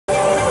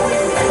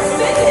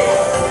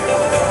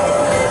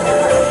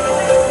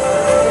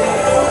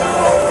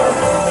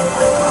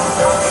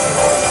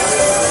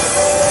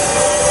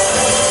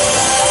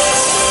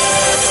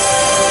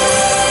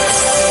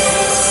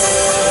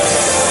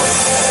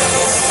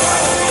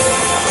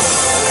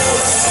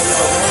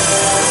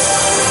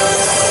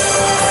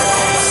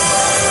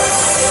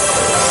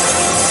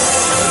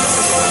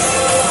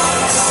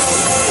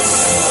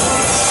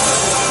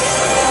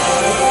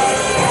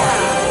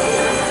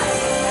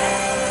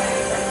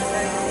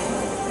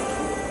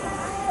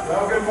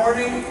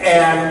morning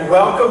and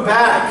welcome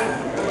back.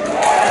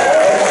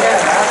 Amen,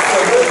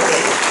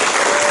 absolutely.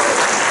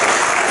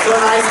 So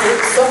nice.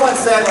 Someone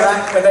said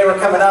when they were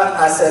coming up,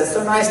 I said,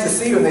 so nice to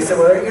see you. And they said,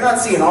 well, you're not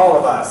seeing all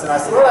of us. And I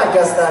said, well, I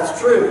guess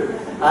that's true.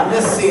 I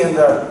miss seeing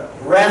the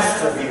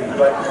rest of you.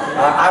 But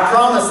I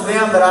promised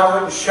them that I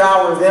wouldn't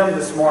shower them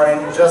this morning,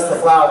 just the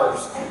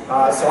flowers.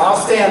 So I'll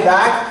stand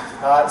back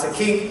to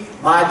keep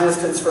my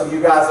distance from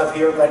you guys up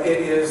here. But it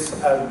is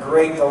a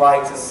great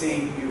delight to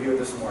see you here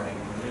this morning.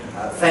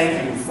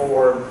 Thank you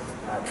for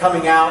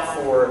coming out,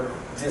 for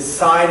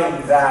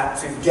deciding that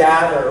to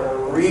gather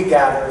or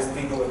regather as the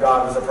people of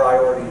God was a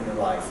priority in your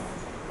life.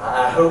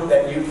 I hope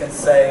that you can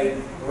say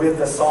with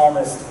the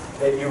psalmist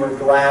that you were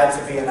glad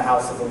to be in the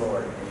house of the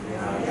Lord.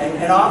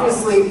 And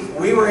obviously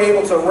we were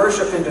able to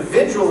worship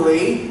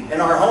individually in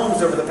our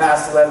homes over the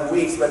past 11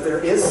 weeks, but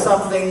there is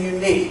something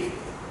unique,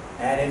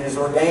 and it is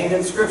ordained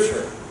in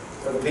Scripture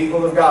for the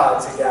people of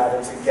God to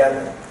gather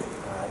together,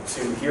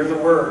 to hear the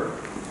Word,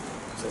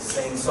 to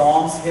sing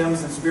psalms,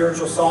 hymns, and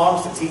spiritual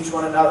songs, to teach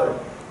one another,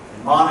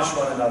 admonish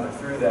one another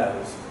through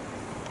those,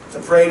 to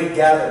pray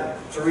together,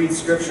 to read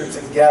Scripture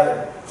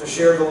together, to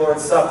share the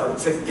Lord's Supper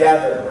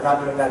together. We're not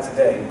doing that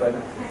today, but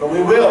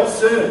we will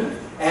soon.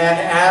 And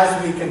as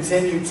we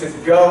continue to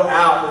go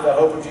out with the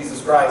hope of Jesus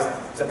Christ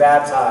to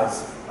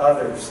baptize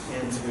others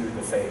into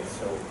the faith.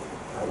 So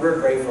we're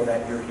grateful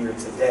that you're here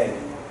today.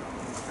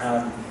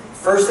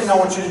 First thing I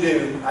want you to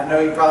do, I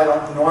know you probably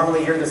don't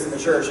normally hear this in the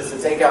church, is to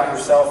take out your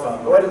cell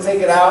phone. Go ahead and take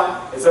it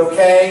out. It's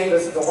okay.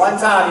 This is the one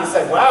time you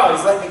say, wow,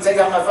 he's letting me take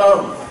out my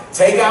phone.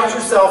 Take out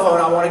your cell phone.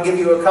 I want to give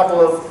you a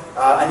couple of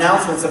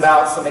announcements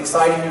about some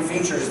exciting new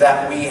features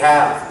that we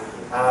have.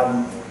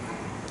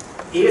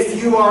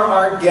 If you are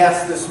our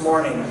guest this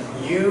morning,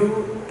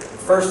 you,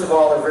 first of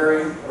all, are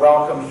very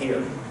welcome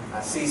here.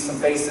 I see some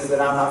faces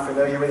that I'm not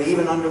familiar with,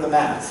 even under the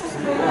mask.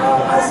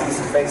 I see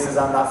some faces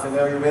I'm not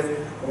familiar with.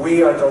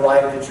 We are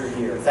delighted that you're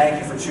here.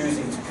 Thank you for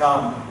choosing to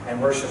come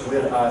and worship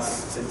with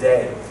us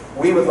today.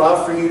 We would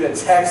love for you to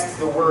text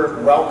the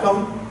word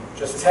welcome.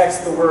 Just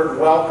text the word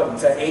welcome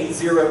to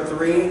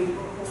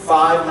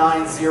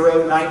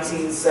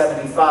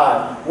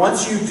 803-590-1975.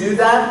 Once you do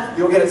that,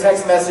 you'll get a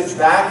text message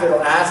back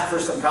that'll ask for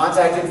some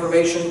contact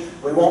information.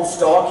 We won't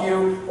stalk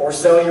you or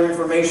sell your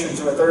information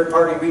to a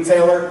third-party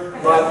retailer,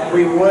 but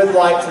we would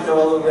like to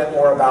know a little bit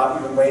more about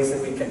you and ways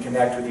that we can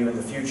connect with you in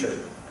the future.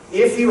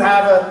 If you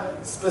have a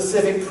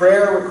specific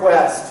prayer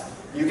request,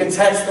 you can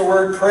text the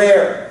word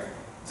prayer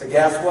to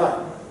guess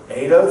what?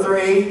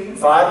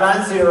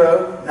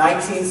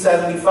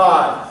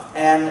 803-590-1975.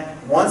 And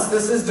once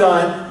this is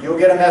done, you'll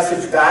get a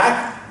message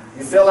back.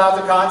 You fill out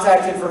the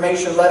contact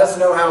information, let us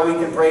know how we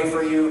can pray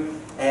for you,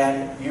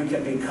 and you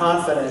can be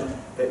confident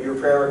that your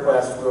prayer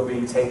request will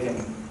be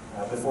taken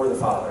before the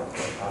Father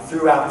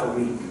throughout the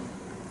week.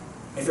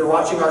 If you're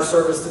watching our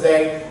service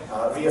today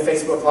via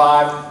Facebook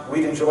Live,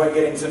 we'd enjoy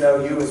getting to know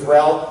you as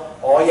well.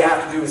 All you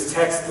have to do is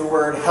text the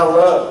word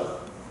hello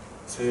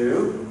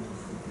to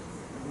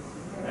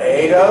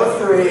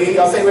 803,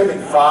 y'all say with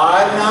me,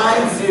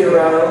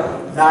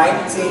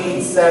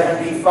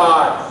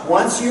 590-1975.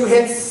 Once you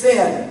hit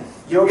send,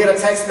 you'll get a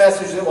text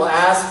message that will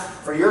ask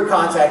for your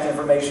contact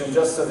information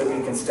just so that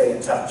we can stay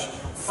in touch.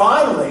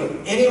 Finally,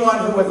 anyone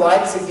who would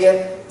like to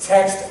get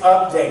text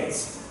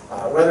updates,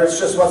 whether it's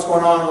just what's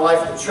going on in the life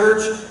of the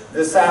church,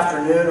 this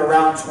afternoon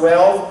around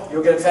 12,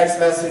 you'll get a text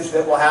message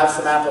that will have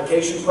some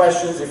application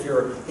questions if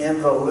you're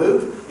in the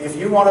loop. If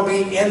you want to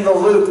be in the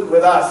loop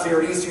with us here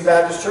at Eastview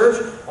Baptist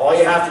Church, all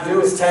you have to do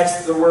is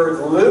text the word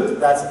loop,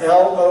 that's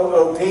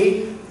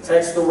L-O-O-P,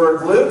 text the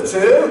word loop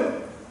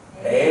to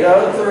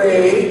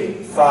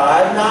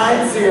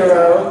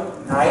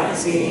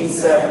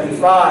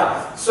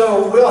 803-590-1975.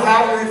 So we'll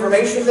have your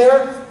information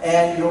there,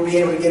 and you'll be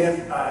able to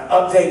get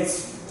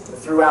updates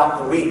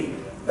throughout the week.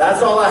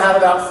 That's all I have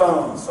about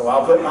phones, so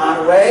I'll put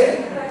mine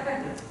away.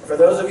 For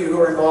those of you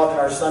who are involved in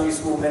our Sunday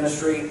school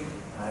ministry,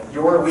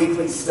 your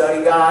weekly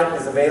study guide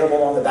is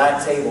available on the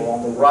back table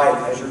on the right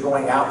as you're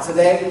going out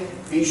today.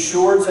 Be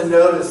sure to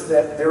notice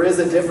that there is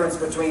a difference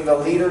between the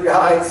leader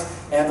guides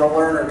and the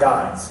learner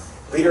guides.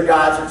 Leader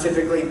guides are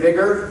typically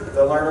bigger,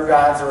 the learner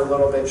guides are a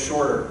little bit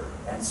shorter.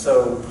 And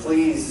so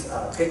please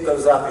pick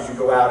those up as you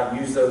go out and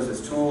use those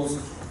as tools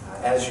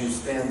as you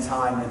spend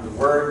time in the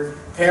Word.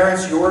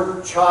 Parents, your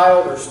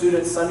child or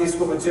student's Sunday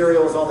school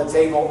material is on the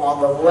table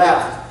on the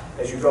left.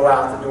 As you go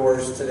out the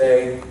doors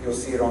today, you'll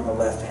see it on the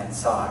left-hand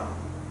side.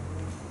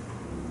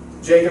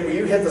 Jacob, will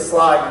you hit the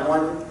slide?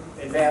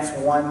 Advance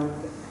one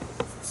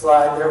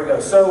slide. There we go.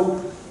 So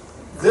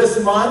this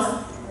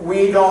month,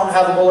 we don't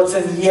have a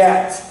bulletin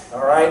yet.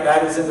 All right,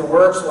 that is in the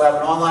works. We'll have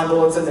an online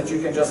bulletin that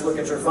you can just look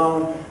at your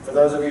phone. For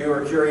those of you who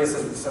are curious,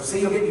 so see,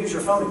 you'll get to use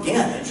your phone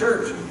again in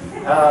church.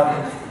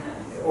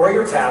 Or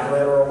your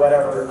tablet, or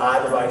whatever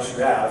iDevice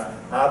you have.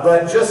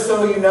 But just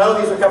so you know,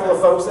 these are a couple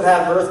of folks that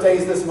have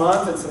birthdays this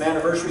month and some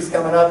anniversaries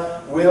coming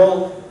up.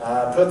 We'll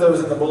put those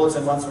in the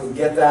bulletin once we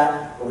get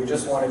that. But we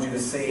just wanted you to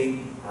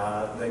see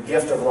the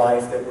gift of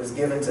life that was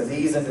given to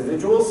these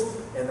individuals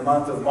in the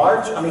month of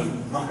March.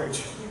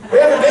 We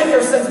haven't been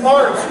here since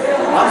March.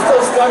 I'm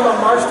still stuck on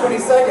March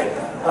 22nd.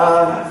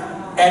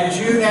 And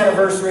June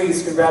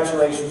anniversaries,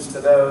 congratulations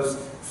to those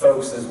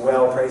folks as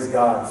well. Praise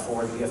God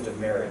for the gift of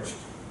marriage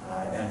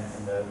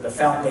and the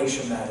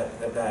foundation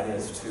that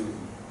is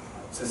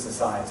to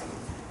society.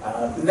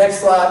 The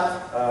next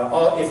slide,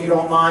 if you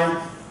don't mind,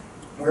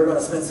 we're going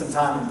to spend some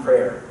time in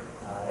prayer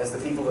as the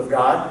people of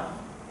God.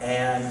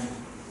 And,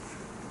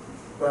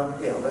 well,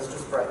 yeah, let's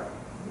just pray.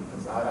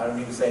 I don't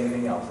need to say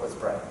anything else. Let's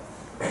pray.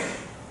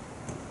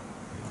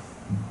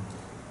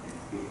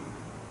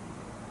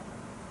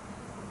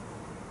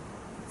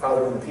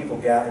 Father, when the people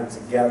gathered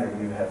together,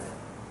 you have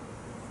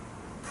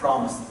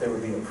promised that there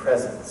would be a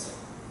presence.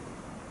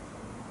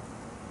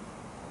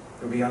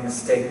 It would be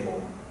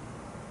unmistakable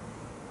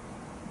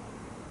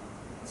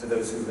to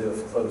those who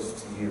live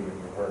close to you in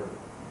your word.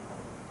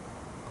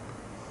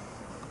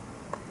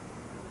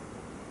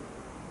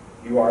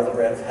 You are the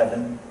bread of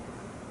heaven.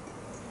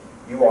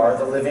 You are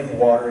the living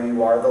water.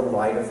 You are the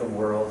light of the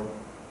world.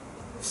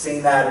 We've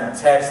seen that in our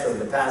text over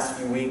the past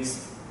few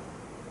weeks.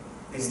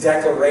 These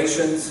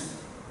declarations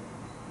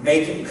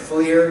make it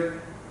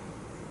clear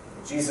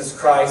that Jesus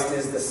Christ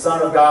is the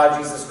Son of God.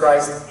 Jesus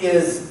Christ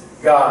is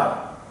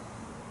God.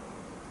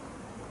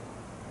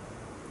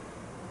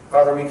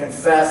 Father, we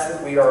confess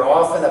that we are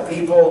often a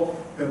people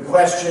who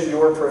question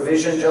your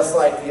provision just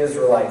like the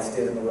Israelites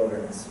did in the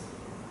wilderness.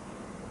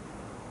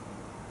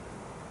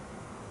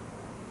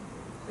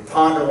 We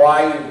ponder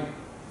why you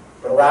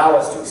would allow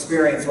us to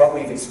experience what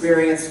we've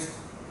experienced,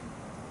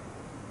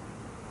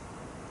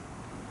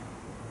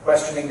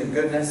 questioning your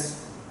goodness,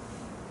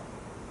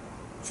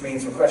 which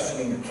means we're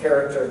questioning your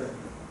character,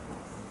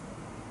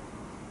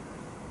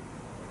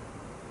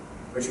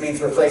 which means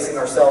we're placing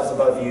ourselves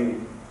above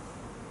you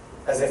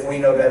as if we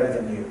know better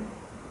than you.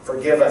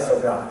 Forgive us,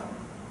 O God.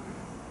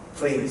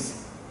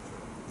 Please.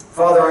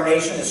 Father, our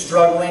nation is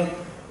struggling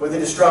with the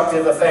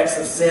destructive effects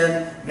of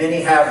sin.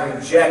 Many have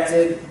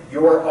rejected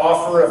your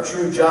offer of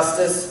true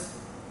justice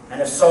and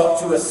have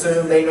sought to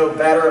assume they know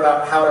better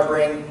about how to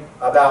bring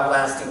about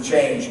lasting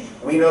change.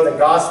 We know the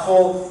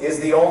gospel is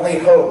the only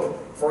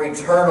hope for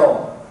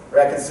eternal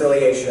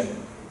reconciliation.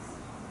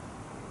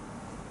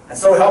 And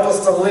so help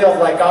us to live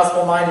like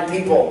gospel-minded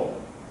people.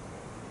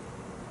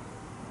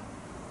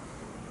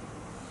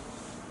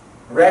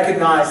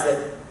 Recognize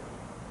that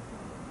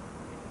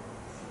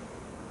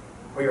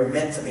we are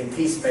meant to be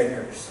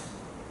peacemakers.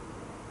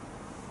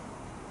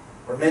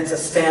 We're meant to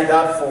stand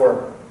up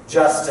for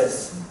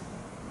justice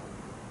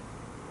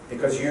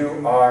because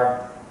you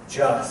are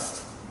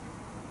just.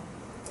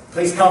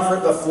 Please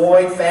comfort the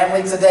Floyd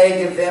family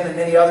today. Give them and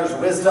many others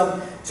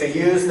wisdom to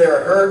use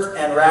their hurt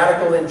and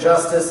radical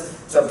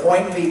injustice to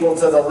point people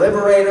to the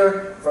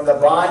liberator from the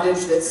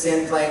bondage that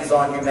sin claims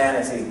on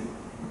humanity.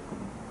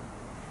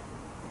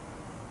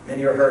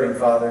 Many are hurting,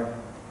 Father.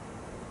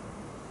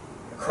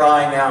 They're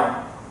crying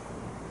out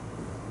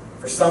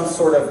for some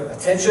sort of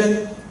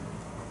attention,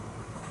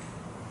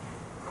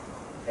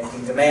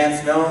 making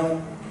demands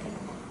known.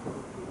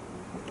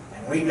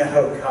 And we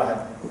know,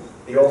 God,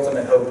 the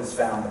ultimate hope is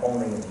found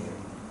only in you.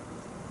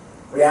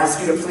 We ask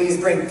you to please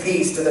bring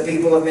peace to the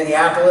people of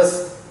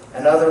Minneapolis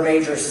and other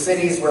major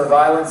cities where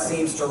violence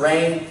seems to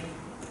reign.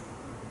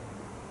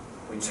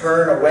 We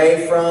turn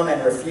away from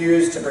and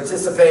refuse to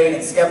participate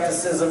in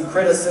skepticism,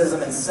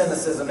 criticism, and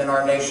cynicism in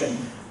our nation.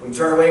 We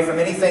turn away from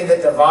anything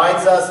that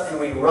divides us, and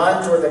we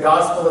run toward the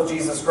gospel of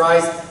Jesus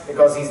Christ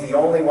because he's the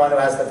only one who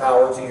has the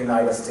power to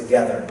unite us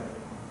together.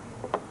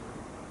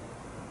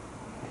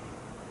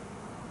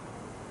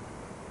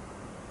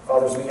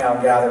 Father, as we now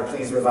gather,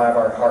 please revive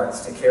our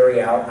hearts to carry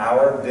out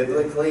our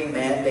biblically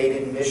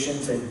mandated mission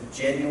to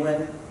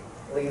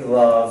genuinely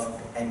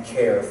love and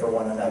care for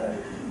one another.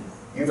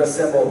 You've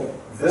assembled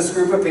this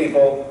group of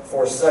people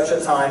for such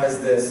a time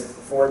as this,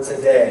 for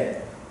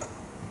today.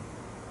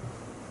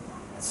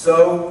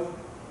 So,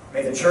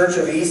 may the Church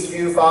of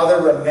Eastview,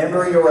 Father,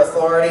 remember your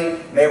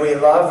authority. May we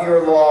love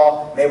your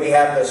law. May we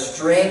have the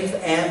strength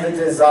and the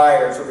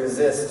desire to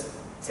resist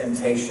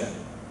temptation.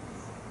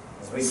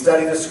 As we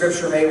study the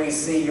Scripture, may we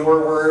see your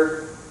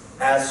word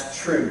as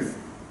truth,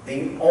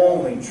 the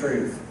only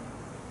truth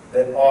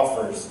that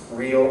offers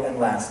real and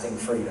lasting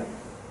freedom.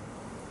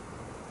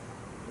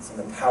 It's in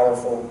the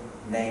powerful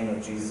name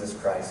of Jesus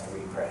Christ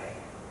we pray.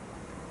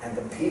 And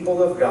the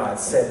people of God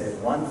said with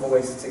one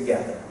voice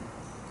together,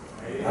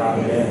 Amen.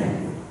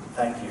 Amen.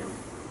 Thank you.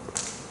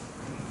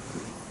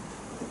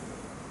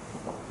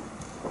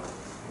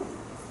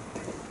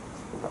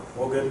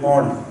 Well, good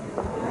morning.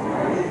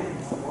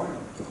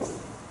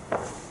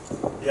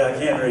 Yeah, I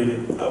can't read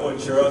it. I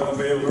wasn't sure I was going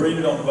to be able to read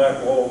it on the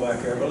back wall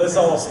back there. But let's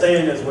all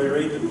stand as we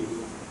read the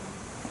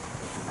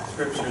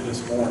Scripture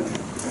this morning.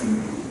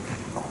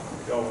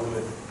 Go with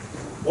it.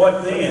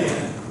 What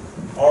then?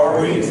 Are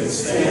we to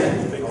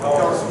sin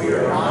because we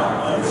are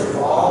not under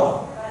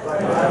law,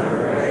 but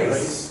under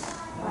grace?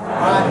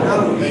 By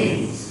no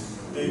means.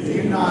 Do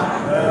you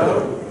not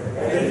know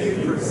that if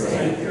you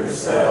present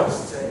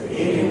yourselves to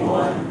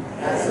anyone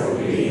as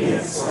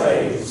obedient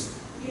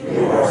slaves,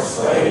 you are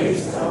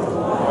slaves of the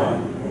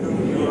one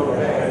whom you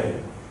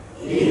obey,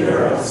 either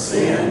of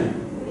sin,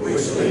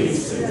 which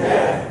leads to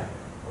death,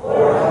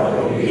 or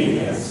of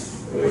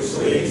obedience, which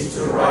leads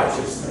to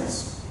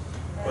righteousness.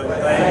 But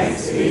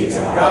thanks be to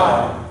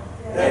God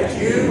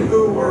that you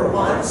who were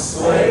once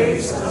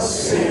slaves of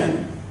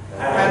sin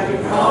have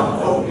become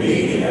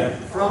obedient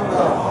from the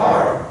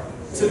heart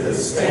to the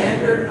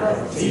standard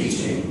of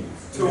teaching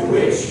to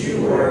which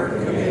you were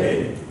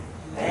committed,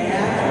 and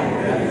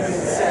having been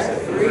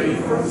set free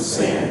from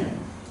sin,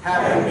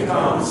 have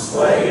become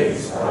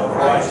slaves of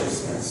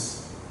righteousness.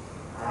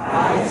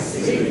 I am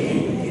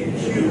speaking in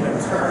human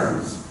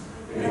terms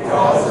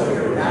because of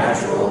your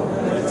natural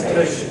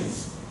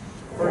limitations.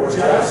 For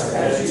just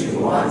as you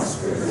once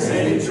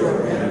presented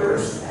your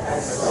members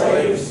as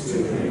slaves to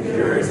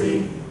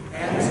impurity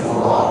and to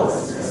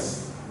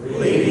lawlessness,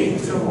 leading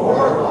to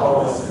more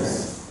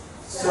lawlessness,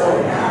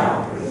 so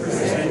now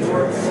present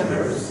your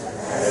members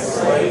as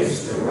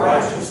slaves to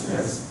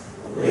righteousness,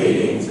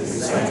 leading to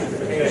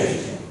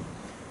sanctification.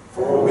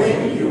 For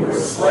when you were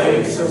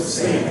slaves of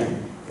sin,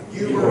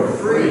 you were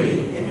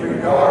free in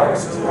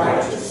regards to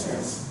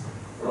righteousness.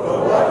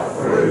 But what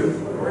fruit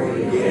were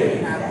you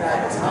getting at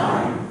that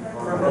time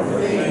from the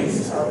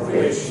things of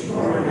which you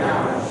are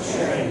now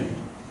ashamed?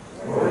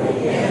 For the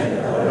end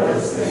of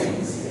those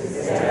things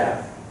is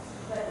death.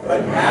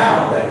 But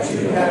now that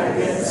you have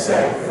been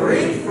set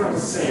free from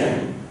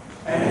sin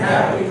and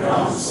have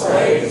become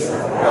slaves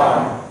of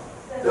God,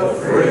 the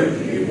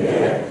fruit you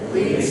get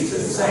leads to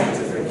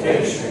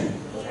sanctification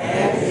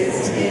and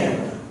its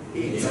end,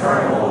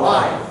 eternal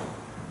life.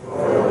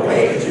 For the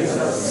wages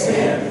of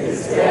sin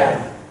is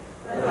death,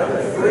 but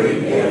the free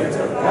gift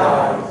of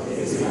God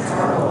is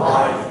eternal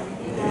life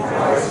in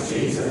Christ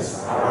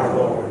Jesus our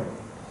Lord.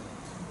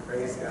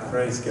 Praise God.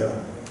 Praise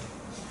God.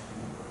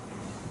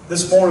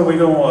 This morning we're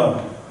going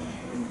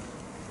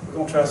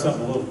to try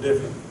something a little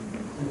different.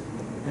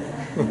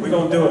 We're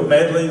going to do a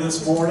medley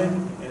this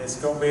morning, and it's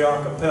going to be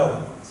a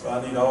cappella. So I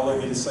need all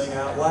of you to sing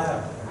out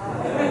loud.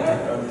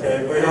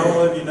 Okay, but all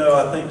of you know,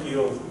 I think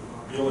you'll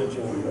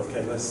enjoy it.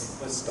 Okay, let's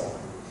start.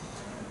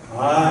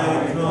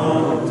 I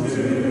come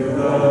to the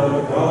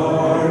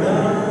garden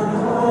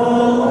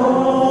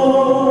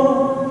alone,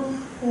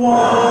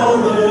 while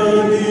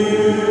the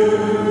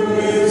dew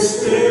is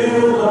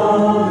still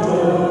on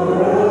the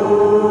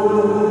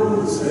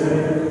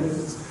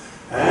roses,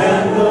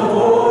 and the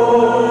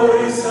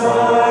voice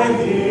I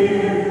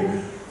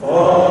hear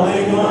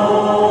falling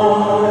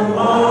on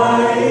my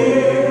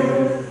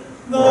ear,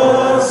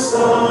 the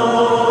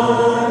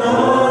Son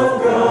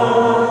of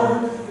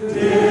God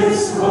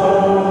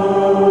discloses.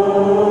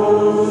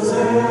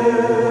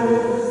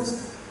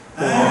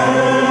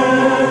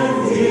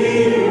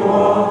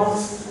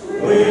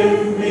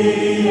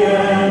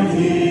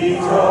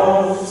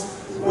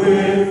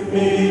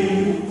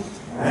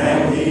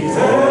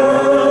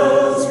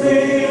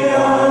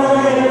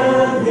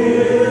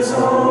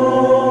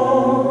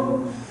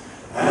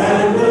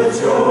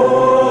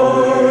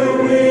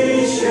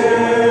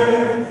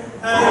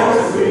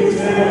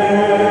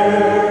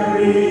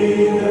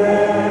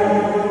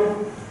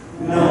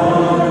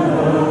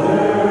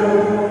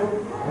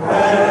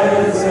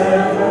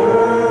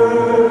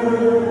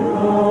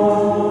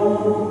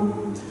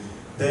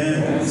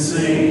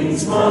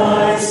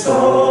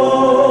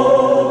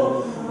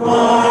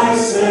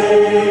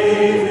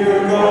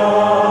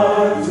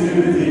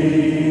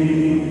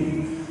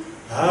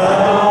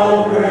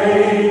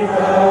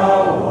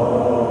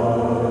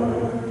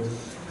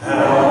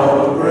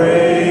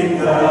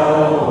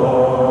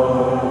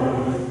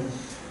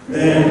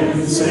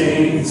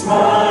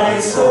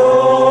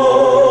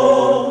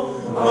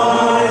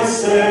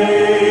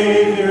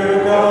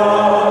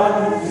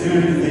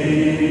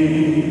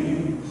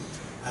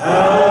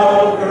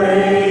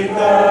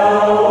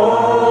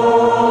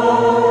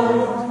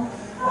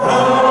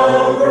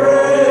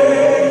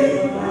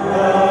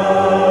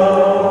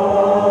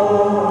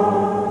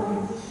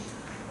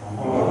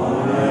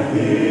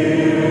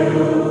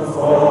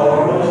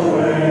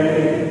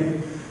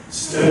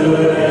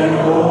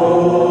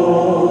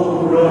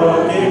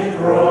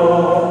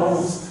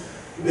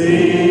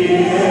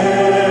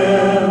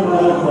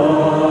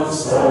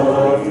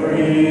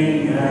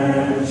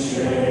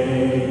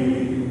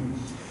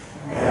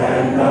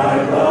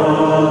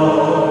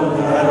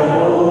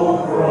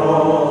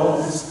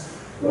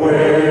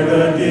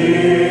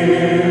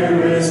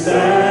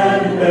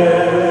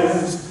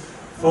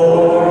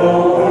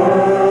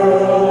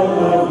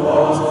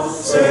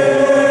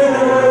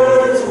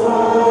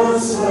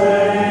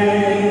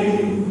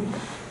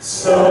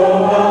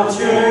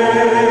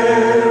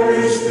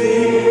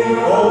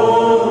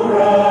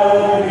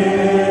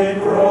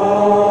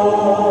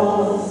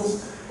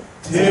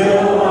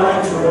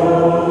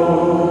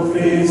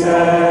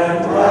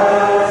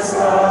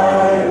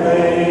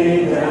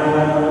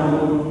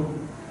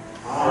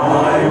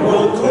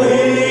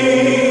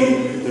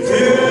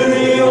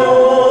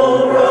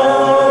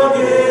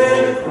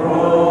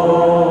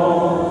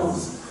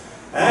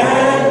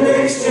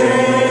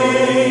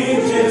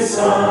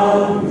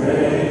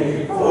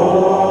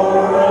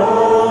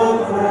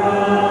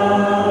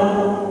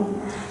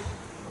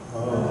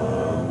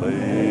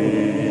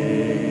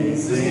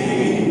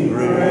 Amazing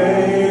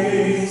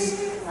grace,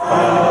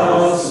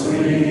 how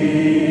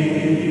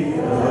sweet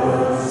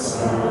the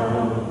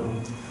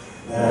sound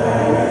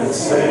that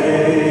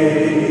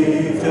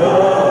saved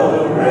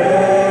a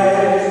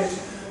wretch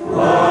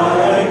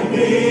like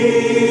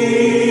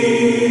me.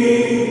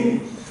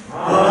 I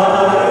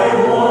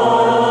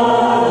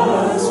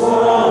once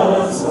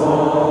was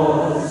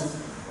lost,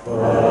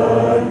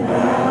 but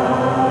now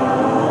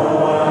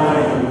I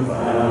am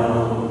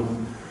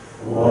found.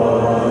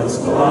 Was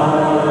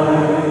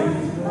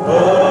blind,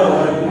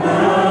 but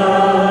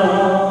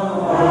now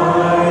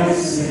I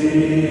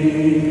see.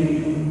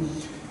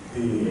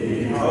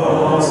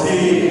 Because He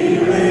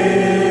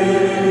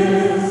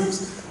lives,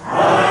 I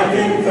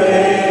can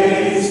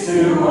face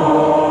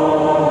tomorrow.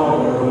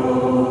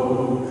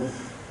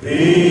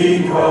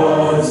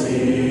 Because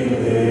He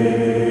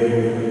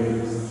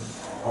lives,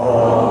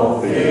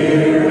 all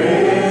fear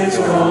is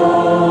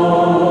gone.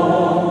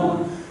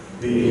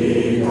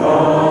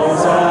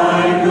 Because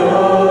I know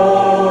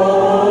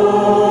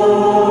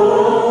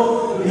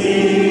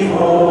He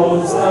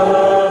holds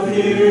the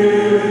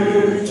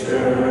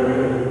future,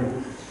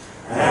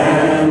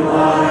 and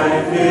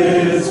life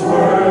is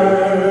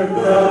worth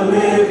the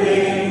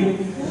living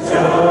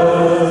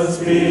just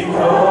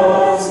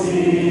because He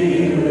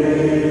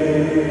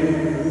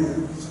lives.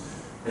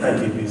 Thank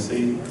you, BC.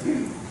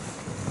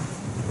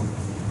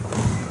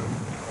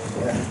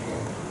 Yeah.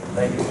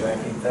 Thank you,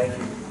 Jackie. Thank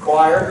you.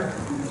 Choir.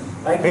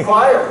 Thank you,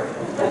 choir.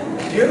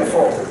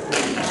 Beautiful.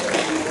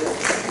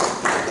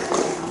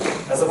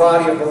 As a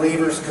body of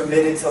believers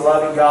committed to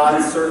loving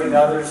God, serving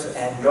others,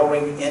 and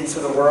going into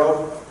the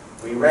world,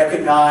 we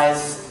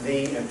recognize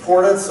the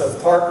importance of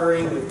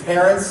partnering with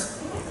parents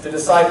to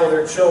disciple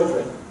their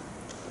children.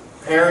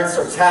 Parents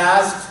are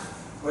tasked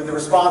with the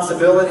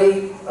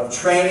responsibility of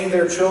training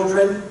their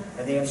children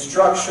in the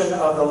instruction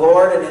of the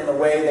Lord and in the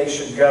way they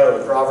should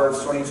go.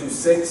 Proverbs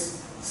 22:6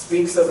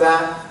 speaks of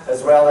that,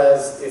 as well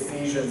as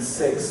Ephesians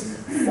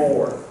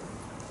 6:4.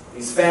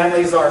 These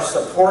families are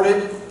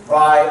supported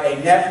by a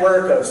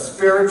network of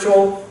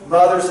spiritual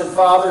mothers and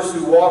fathers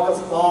who walk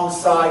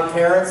alongside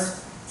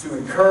parents to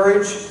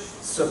encourage,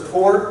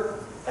 support,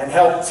 and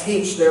help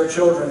teach their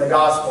children the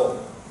gospel.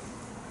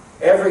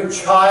 Every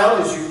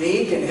child is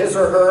unique in his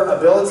or her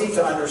ability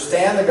to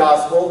understand the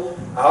gospel.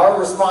 Our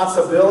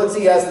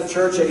responsibility as the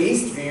church at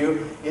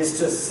Eastview is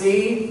to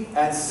see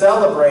and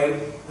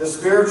celebrate the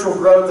spiritual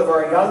growth of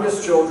our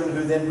youngest children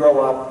who then grow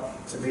up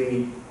to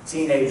be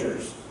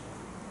teenagers.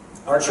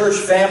 Our church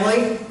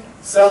family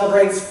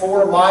celebrates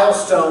 4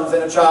 milestones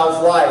in a child's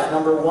life.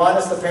 Number 1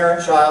 is the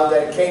parent-child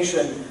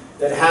dedication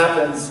that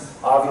happens,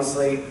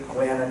 obviously,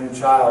 when a new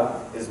child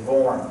is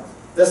born.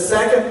 The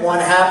second one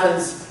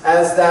happens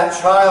as that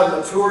child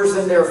matures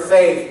in their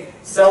faith,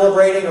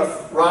 celebrating a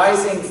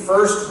rising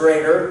first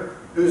grader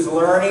who's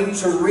learning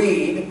to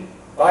read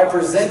by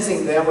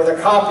presenting them with a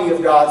copy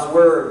of God's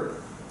Word.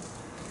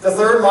 The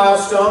third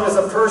milestone is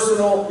a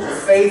personal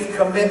faith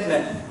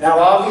commitment. Now,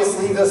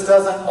 obviously, this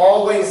doesn't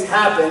always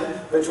happen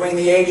between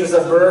the ages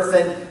of birth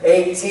and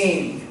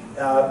 18,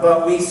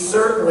 but we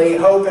certainly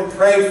hope and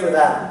pray for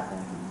that.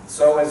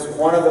 So as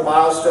one of the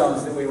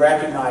milestones that we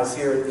recognize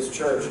here at this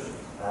church,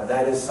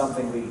 that is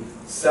something we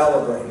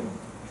celebrate.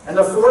 And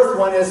the fourth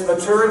one is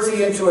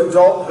maturity into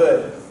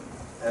adulthood,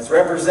 as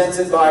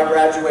represented by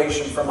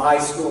graduation from high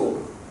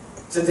school.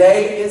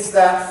 Today, it's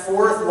that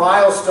 4th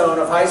milestone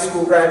of high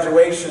school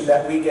graduation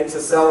that we get to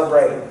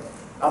celebrate.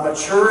 A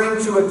maturing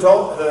to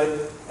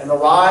adulthood in the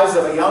lives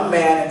of a young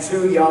man and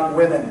 2 young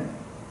women.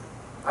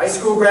 High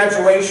school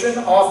graduation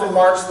often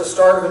marks the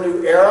start of a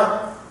new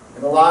era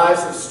in the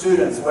lives of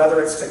students,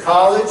 whether it's to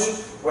college,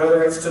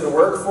 whether it's to the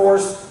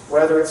workforce,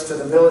 whether it's to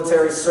the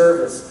military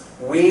service.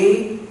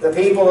 We, the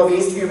people of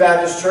Eastview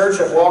Baptist Church,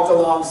 have walked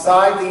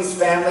alongside these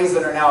families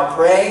and are now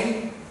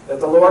praying that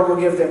the Lord will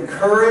give them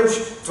courage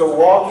to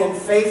walk in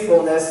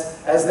faithfulness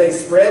as they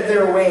spread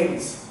their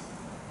wings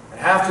and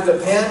have to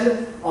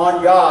depend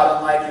on God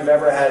unlike you've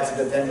ever had to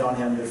depend on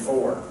Him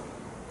before.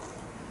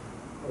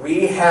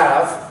 We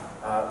have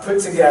put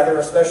together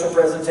a special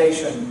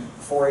presentation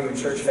for you,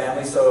 church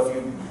family, so if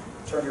you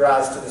turn your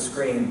eyes to the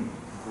screen,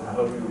 I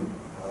hope you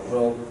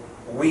will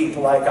weep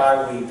like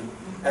I weep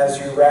as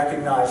you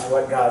recognize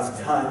what God's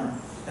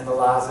done in the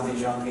lives of these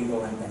young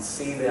people and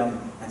see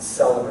them and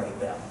celebrate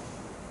them.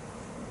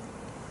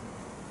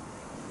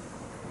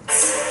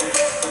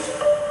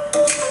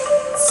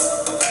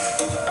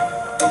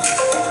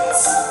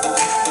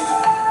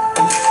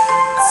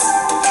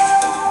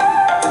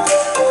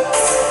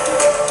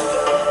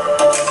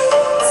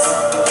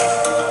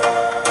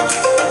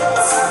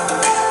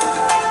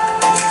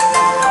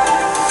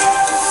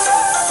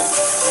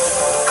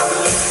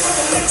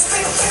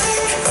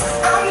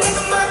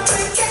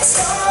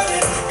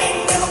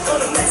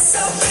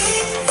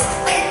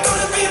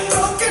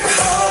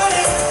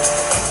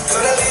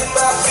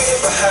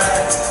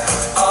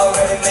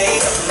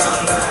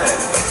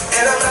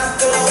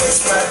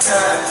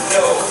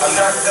 I'm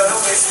not gonna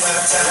waste my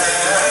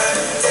time.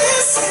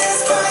 This is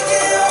my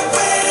year, I'm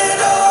waiting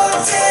all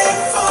day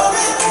for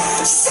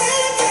it.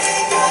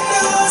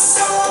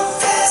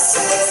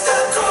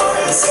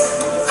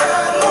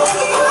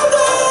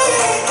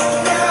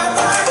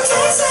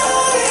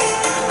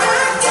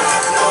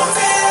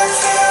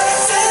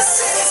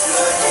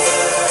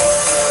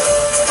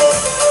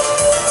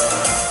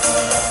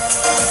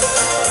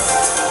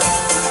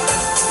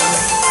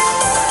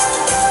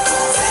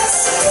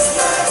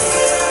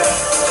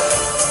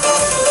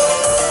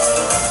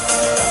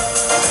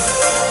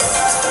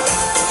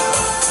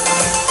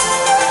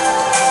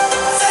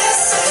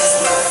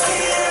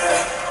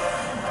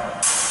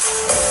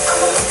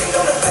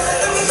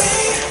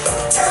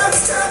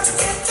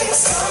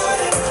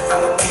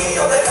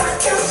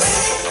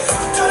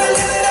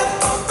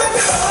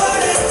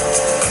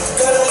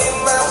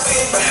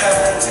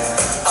 mind.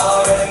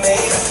 Already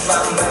made up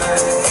my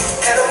mind.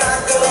 And I'm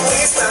not gonna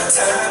waste my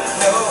time.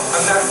 No,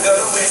 I'm not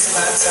gonna waste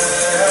my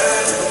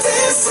time.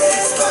 This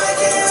is my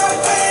year. I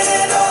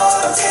waited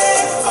all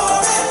day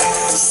for it.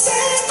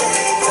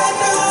 Singing a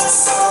new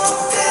song.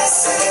 This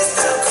is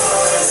the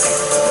chorus.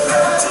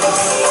 I'm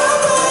on my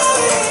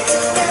way.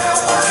 Now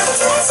I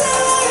can say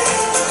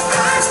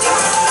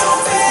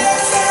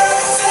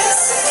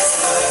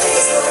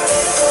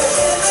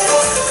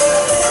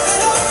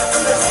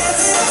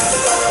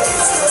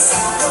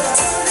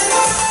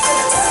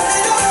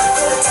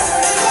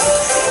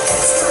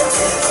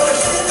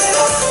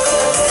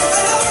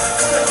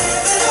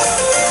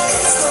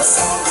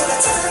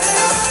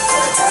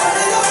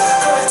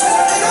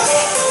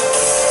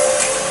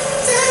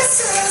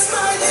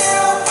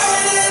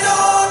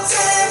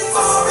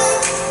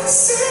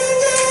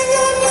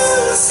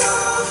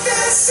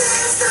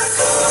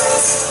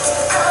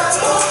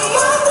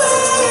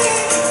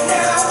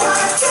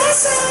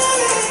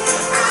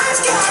I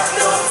got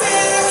no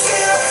fear.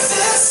 Yeah,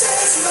 this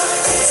is my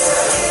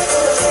year.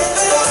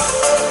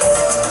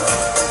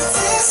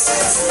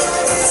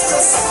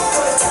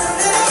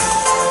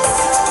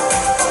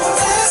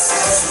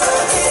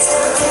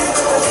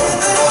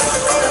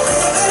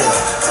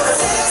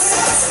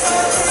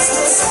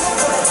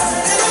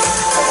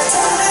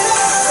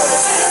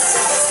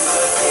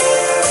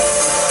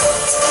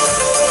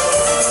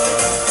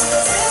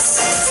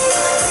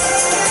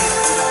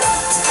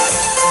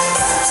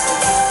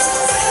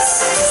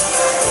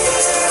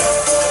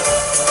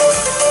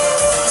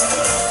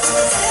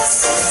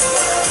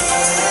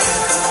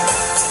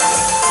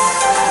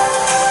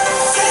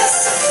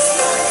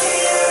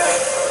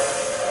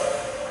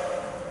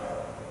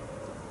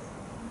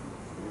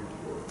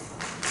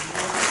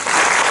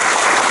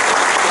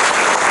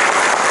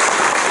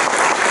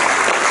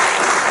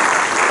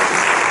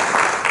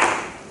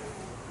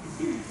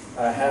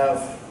 I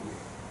have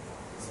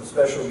some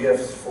special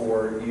gifts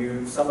for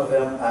you. Some of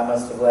them I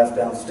must have left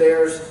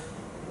downstairs,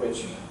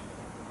 which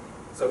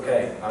it's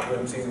okay. I'll give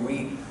them to you.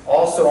 We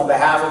also, on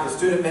behalf of the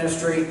student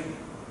ministry,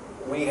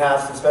 we have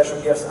some special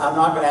gifts. I'm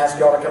not going to ask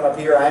y'all to come up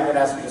here. I am going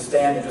to ask you to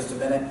stand in just a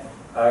minute,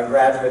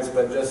 graduates,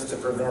 but just to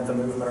prevent the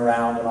movement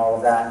around and all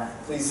of that,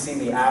 please see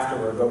me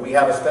afterward. But we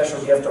have a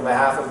special gift on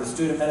behalf of the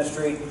student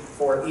ministry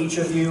for each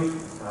of you.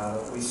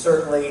 We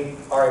certainly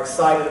are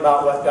excited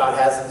about what God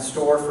has in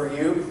store for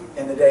you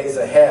in the days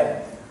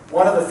ahead.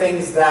 One of the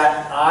things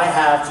that I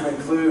have to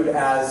include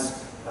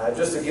as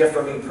just a gift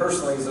for me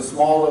personally is a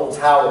small little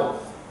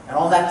towel. And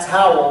on that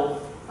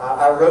towel,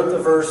 I wrote the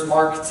verse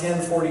Mark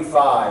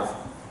 10:45.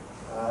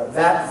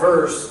 That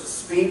verse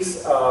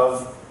speaks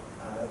of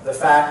the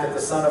fact that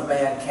the Son of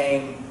Man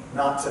came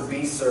not to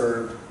be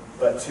served,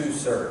 but to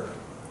serve.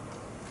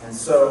 And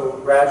so,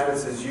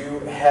 graduates, as you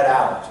head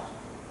out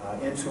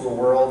into a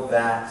world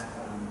that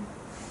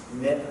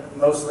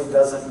mostly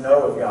doesn't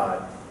know of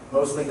God,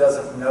 mostly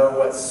doesn't know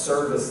what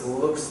service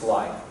looks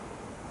like,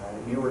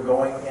 you are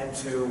going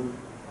into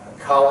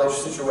college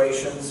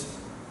situations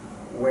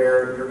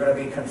where you're going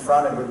to be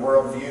confronted with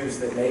worldviews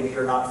that maybe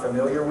you're not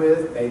familiar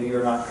with, maybe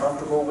you're not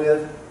comfortable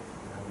with,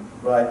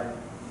 but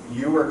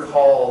you were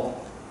called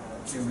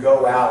to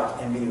go out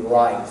and be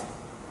light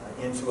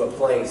into a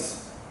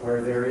place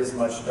where there is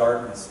much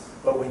darkness.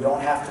 But we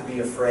don't have to be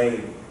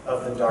afraid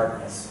of the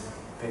darkness,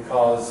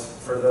 because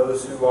for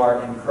those who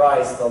are in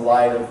Christ, the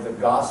light of the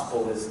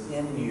gospel is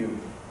in you,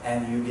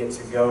 and you get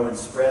to go and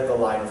spread the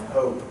light of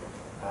hope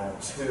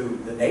to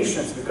the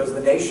nations, because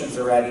the nations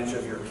are at each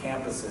of your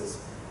campuses.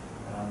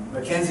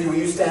 Mackenzie, will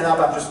you stand up?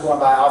 I'm just going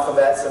by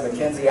alphabet. So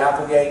Mackenzie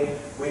Applegate,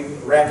 we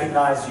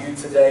recognize you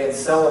today and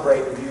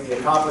celebrate with you the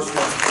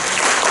accomplishments.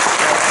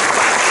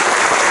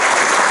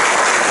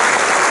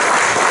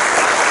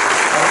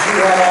 As you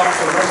head off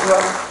to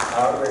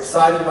Winthrop, we're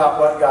excited about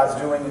what God's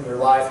doing in your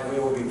life. We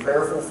will be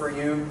prayerful for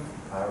you,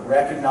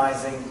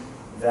 recognizing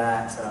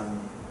that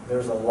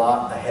there's a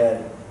lot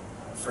ahead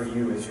for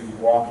you as you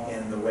walk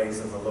in the ways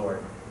of the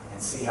Lord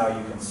and see how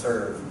you can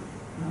serve.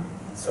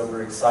 And so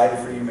we're excited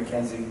for you,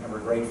 Mackenzie, and we're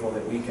grateful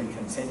that we can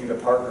continue to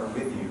partner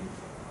with you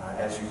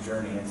as you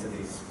journey into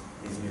these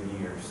new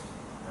years.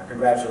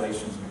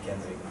 Congratulations,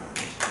 Mackenzie.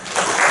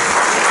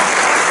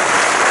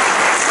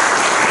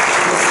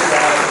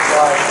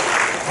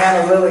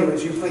 Hannah Lilly, would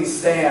you please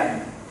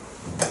stand?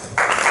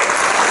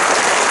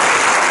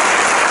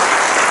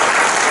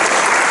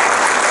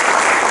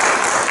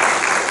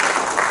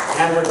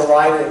 And we're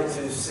delighted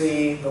to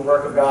see the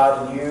work of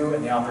God in you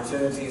and the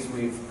opportunities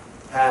we've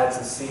had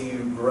to see you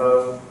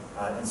grow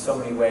in so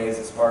many ways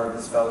as part of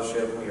this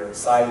fellowship. We are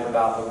excited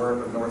about the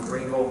work of North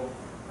Greenville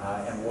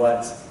and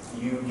what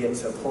you get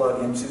to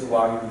plug into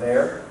while you're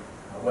there,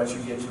 what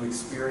you get to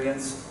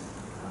experience.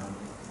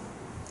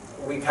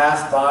 We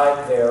passed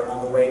by there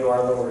on the way to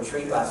our little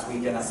retreat last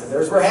week, and I said,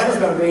 there's where Hannah's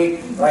going to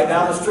be, right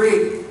down the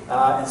street.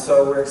 And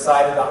so we're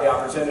excited about the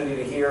opportunity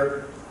to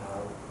hear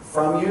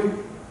from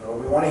you.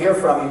 We want to hear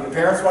from you. Your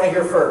parents want to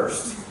hear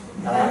first.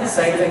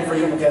 Same thing for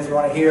you, Mackenzie. We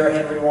want to hear.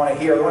 Henry, we want to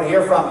hear. We want to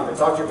hear from you, but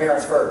talk to your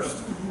parents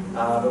first.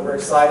 But we're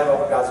excited about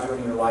what God's doing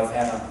in your life,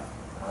 Hannah.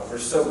 We're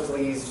so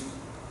pleased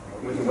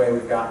with the way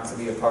we've gotten to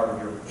be a part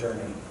of your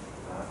journey.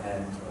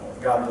 And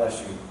God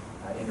bless you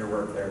in your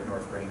work there at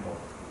North Greenville.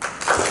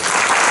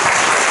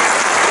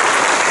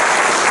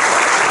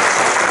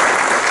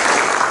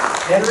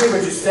 Henry,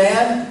 would you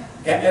stand?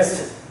 Can't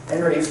miss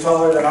Henry. He's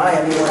taller than I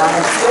am, even when I'm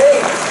on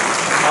stage.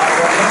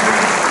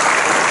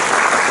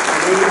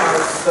 We are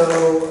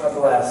so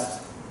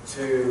blessed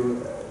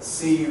to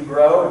see you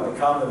grow and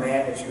become the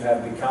man that you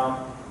have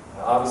become.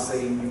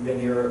 Obviously, you've been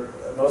here,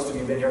 most of you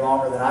have been here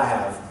longer than I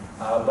have.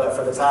 But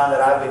for the time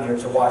that I've been here,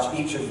 to watch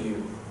each of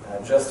you,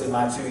 just in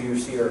my 2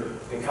 years here,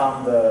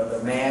 become the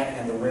man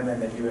and the women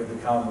that you have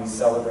become, we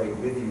celebrate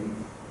with you.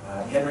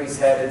 Henry's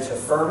headed to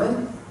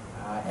Furman,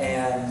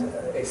 and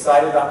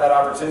excited about that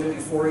opportunity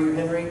for you,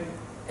 Henry,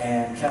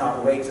 and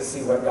cannot wait to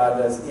see what God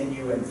does in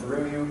you and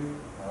through you.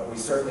 We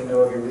certainly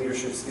know of your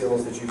leadership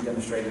skills that you've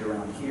demonstrated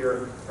around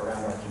here,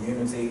 around our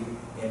community,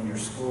 in your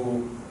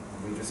school.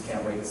 We just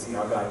can't wait to see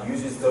how God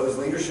uses those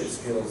leadership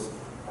skills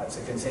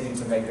to continue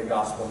to make the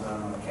gospel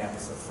known on the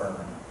campus of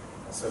Furman.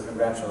 So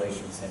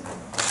congratulations, Henry.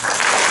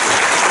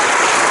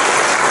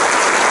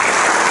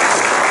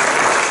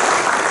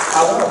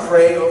 I want to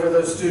pray over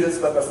those students,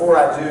 but before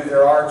I do,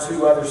 there are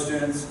 2 other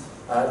students.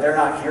 They're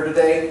not here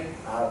today,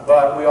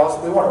 but we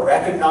want to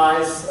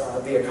recognize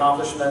the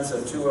accomplishments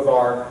of 2 of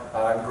our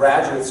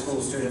graduate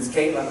school students.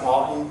 Caitlin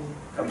Oughton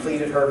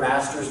completed her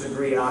master's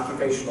degree in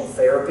occupational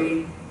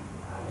therapy,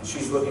 and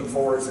she's looking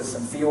forward to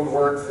some field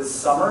work this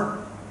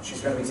summer.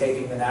 She's going to be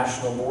taking the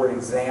national board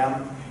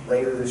exam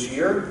later this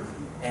year.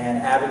 And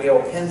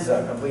Abigail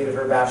Penza completed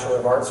her Bachelor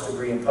of Arts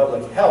degree in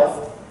public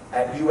health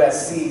at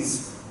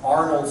USC's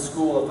Arnold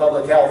School of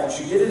Public Health, and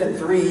she did it in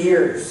 3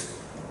 years.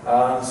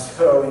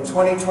 So in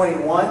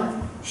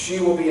 2021, she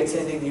will be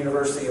attending the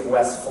University of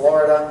West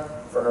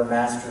Florida for her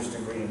master's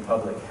degree in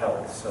public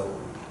health. So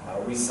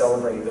we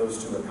celebrate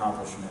those 2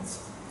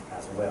 accomplishments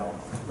as well.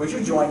 Would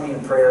you join me in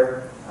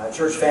prayer?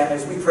 Church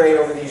families, we pray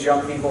over these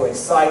young people,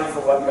 excited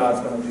for what God's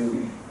going to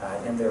do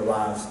in their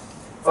lives.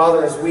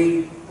 Father, as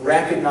we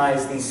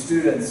recognize these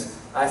students,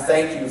 I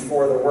thank you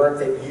for the work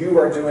that you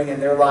are doing in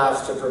their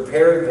lives to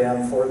prepare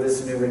them for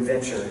this new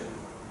adventure.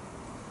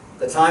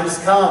 The time has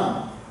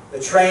come. The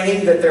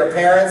training that their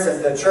parents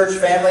and the church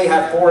family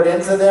have poured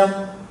into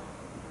them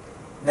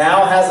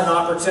now has an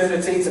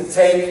opportunity to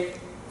take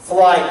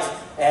flight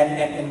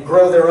and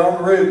grow their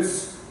own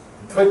roots,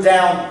 put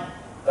down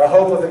the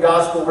hope of the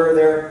gospel where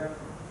they're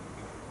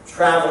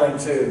traveling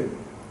to,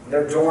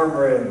 their dorm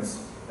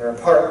rooms, their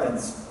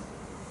apartments,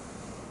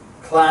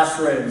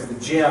 classrooms, the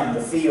gym,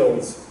 the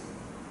fields.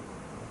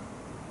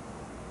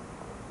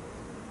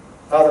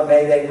 Father,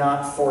 may they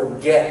not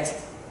forget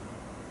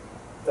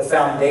the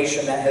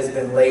foundation that has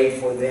been laid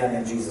for them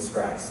in Jesus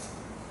Christ.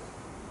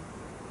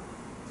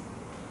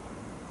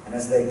 And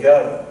as they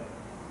go,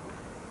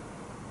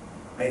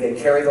 may they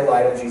carry the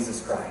light of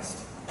Jesus Christ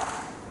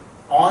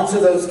onto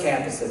those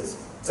campuses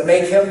to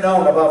make Him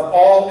known above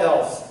all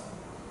else.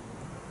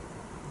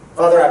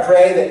 Father, I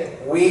pray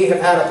that we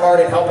have had a part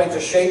in helping to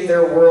shape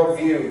their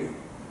worldview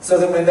so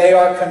that when they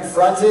are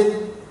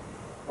confronted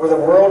with a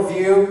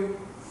worldview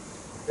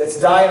that's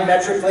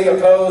diametrically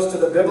opposed to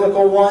the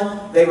biblical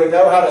one, they would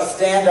know how to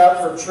stand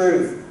up for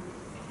truth.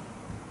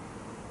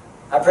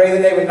 I pray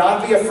that they would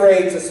not be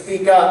afraid to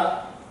speak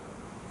up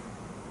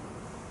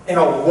in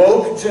a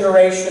woke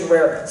generation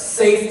where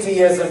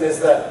safetyism is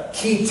the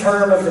key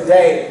term of the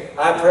day.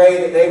 I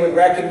pray that they would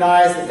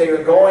recognize that they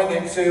are going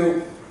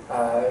into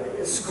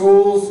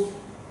schools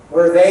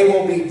where they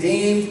will be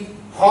deemed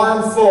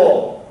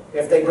harmful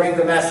if they bring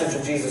the message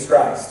of Jesus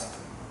Christ.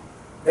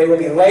 They will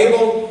be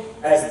labeled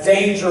as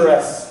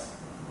dangerous.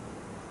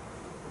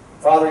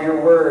 Father,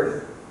 your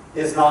word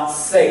is not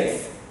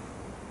safe.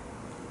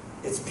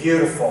 It's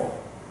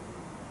beautiful.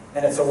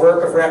 And it's a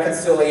work of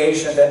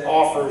reconciliation that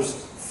offers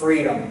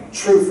freedom,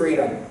 true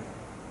freedom.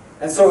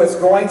 And so it's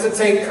going to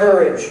take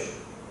courage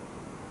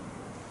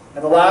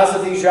in the lives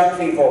of these young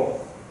people.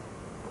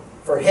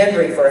 For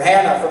Henry, for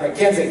Hannah, for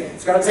Mackenzie,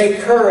 it's going to take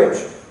courage.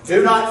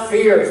 Do not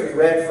fear, as we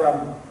read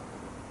from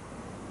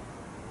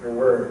your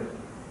word.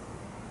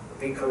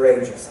 Be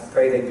courageous. I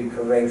pray they be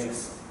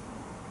courageous.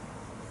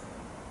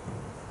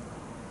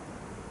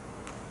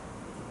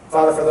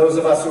 Father, for those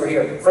of us who are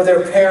here, for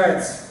their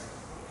parents,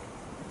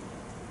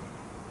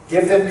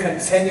 give them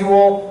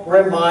continual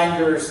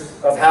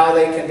reminders of how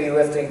they can be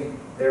lifting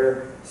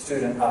their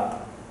student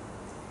up.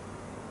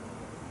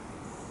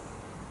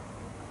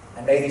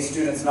 And may these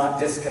students not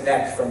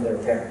disconnect from their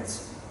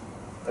parents,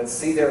 but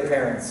see their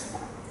parents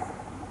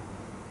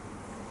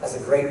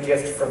as a great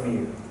gift from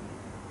you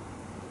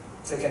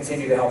to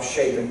continue to help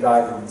shape and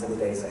guide them into the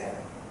days ahead.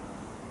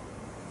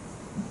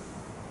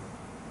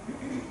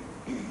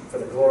 For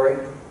the glory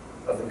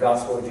of the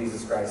gospel of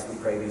Jesus Christ, we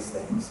pray these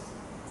things.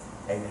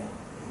 Amen.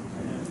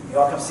 You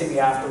all come see me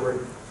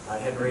afterward.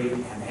 Henry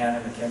and Hannah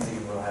and Mackenzie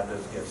will have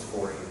those gifts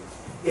for you.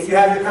 If you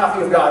have your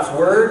copy of God's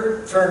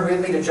Word, turn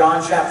with me to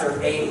John chapter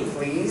 8,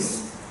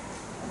 please.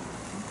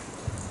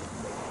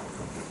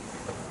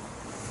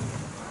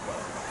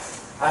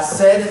 I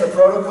said in the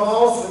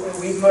protocols that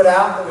we put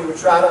out that we would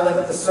try to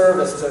limit the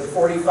service to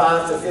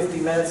 45 to 50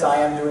 minutes. I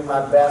am doing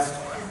my best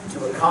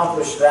to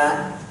accomplish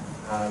that.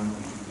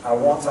 I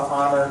want to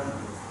honor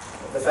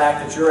the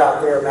fact that you're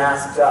out there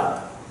masked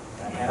up,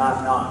 and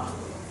I'm not.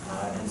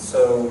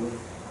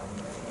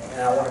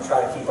 And I want to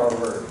try to keep our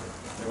word,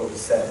 what we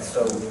said.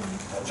 So,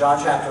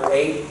 John chapter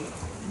 8,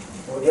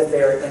 we'll get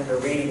there in the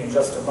reading in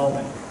just a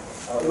moment.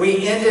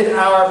 We ended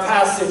our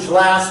passage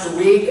last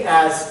week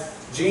as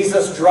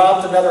Jesus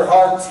dropped another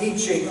hard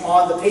teaching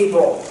on the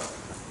people.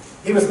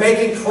 He was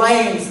making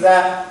claims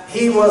that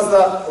He was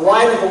the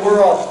light of the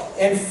world,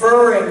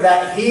 inferring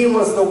that He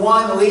was the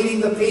one leading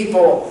the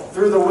people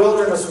through the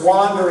wilderness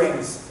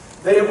wanderings,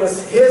 that it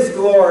was His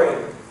glory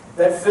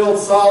that filled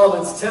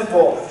Solomon's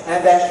temple,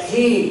 and that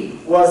He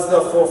was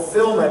the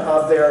fulfillment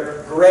of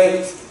their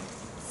great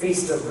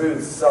Feast of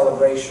Booths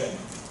celebration.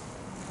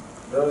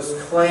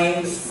 Those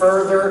claims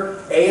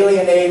further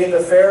alienated the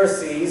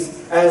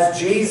Pharisees as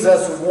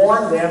Jesus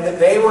warned them that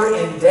they were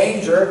in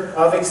danger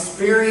of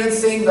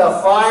experiencing the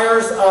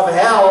fires of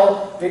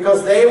hell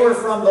because they were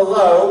from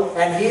below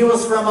and He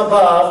was from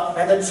above,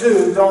 and the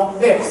two don't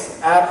mix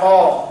at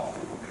all.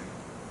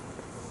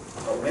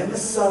 But when the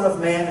Son of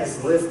Man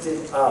is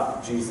lifted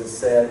up, Jesus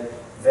said,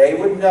 they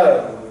would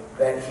know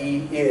that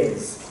He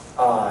is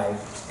I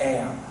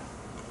am.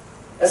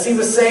 As He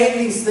was saying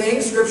these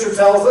things, Scripture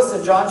tells us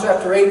in John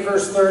chapter 8,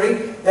 verse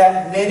 30,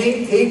 that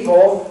many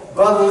people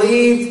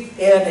believed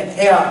in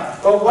Him.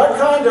 But what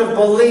kind of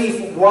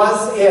belief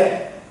was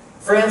it?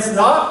 Friends,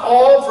 not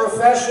all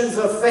professions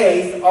of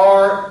faith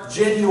are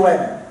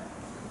genuine.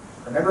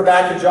 Remember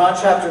back in John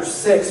chapter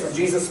 6 when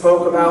Jesus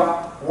spoke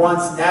about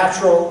one's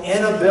natural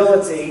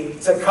inability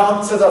to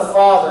come to the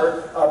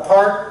Father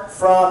apart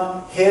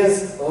from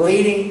His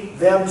leading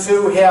them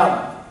to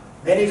Him.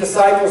 Many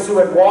disciples who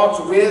had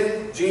walked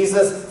with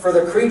Jesus for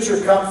the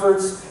creature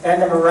comforts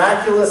and the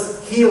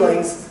miraculous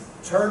healings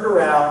turned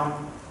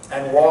around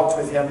and walked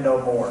with Him no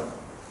more.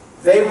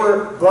 They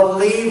were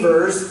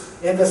believers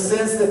in the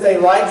sense that they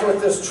liked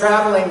what this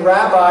traveling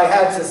rabbi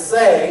had to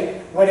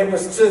say when it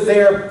was to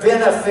their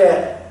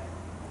benefit,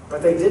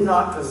 but they did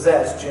not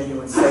possess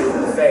genuine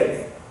saving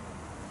faith.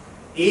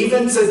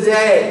 Even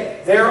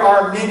today, there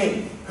are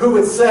many who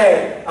would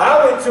say,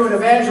 I went to an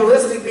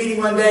evangelistic meeting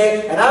one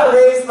day and I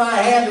raised my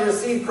hand to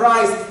receive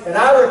Christ and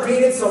I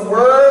repeated some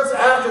words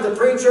after the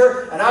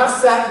preacher and I've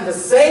sat in the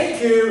same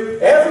pew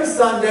every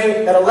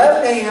Sunday at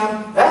 11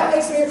 a.m. That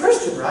makes me a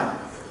Christian, right?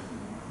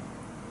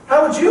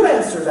 How would you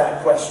answer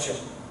that question?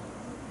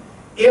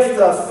 If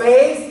the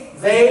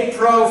faith they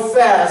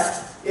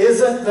professed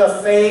isn't the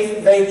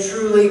faith they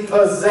truly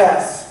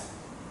possess,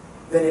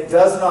 then it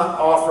does not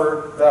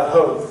offer the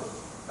hope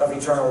of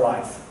eternal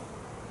life.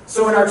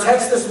 So in our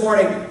text this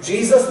morning,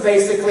 Jesus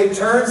basically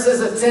turns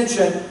His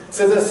attention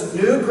to this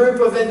new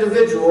group of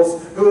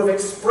individuals who have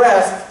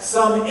expressed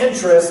some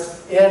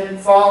interest in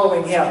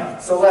following Him.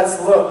 So let's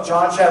look.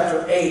 John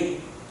chapter 8,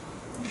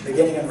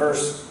 beginning in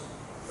verse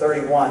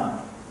 31.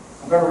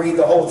 I'm going to read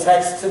the whole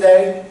text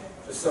today,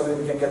 just so that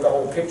we can get the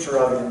whole picture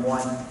of it in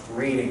one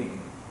reading.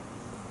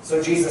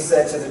 So Jesus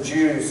said to the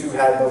Jews who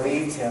had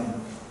believed Him,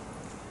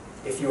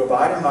 if you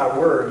abide in my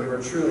word, you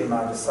are truly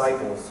my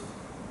disciples.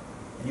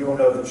 You will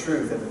know the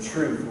truth, and the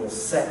truth will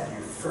set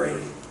you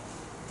free.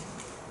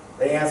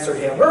 They answered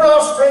Him, we're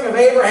offspring of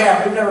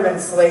Abraham. We've never been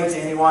slaves to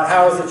anyone.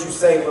 How is it you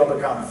say we'll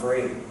become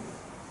free?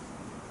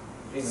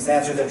 Jesus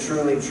answered them,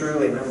 truly,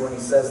 truly. Remember when He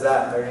says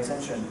that, pay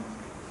attention.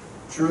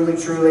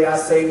 Truly, truly, I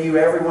say to you,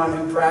 everyone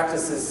who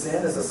practices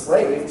sin is a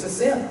slave to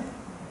sin.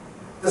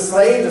 The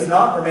slave does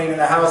not remain in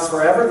the house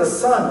forever. The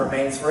Son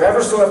remains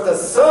forever. So if the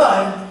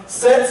Son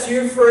sets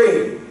you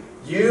free,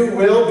 you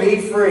will be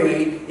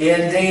free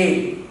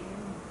indeed.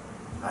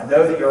 I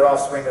know that you're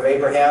offspring of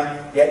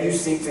Abraham, yet you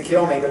seek to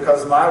kill me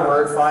because my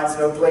word finds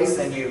no place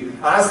in you.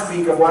 I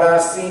speak of what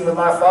I've seen with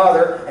my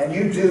Father, and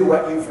you do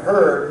what you've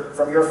heard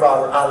from your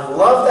father. I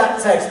love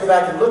that text. Go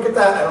back and look at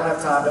that. I don't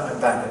have time to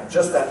unpack it.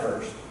 Just that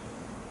verse.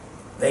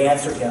 They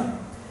answered Him,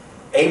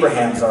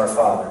 Abraham's our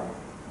father.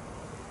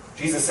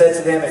 Jesus said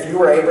to them, if you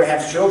were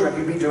Abraham's children,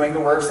 you'd be doing the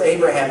works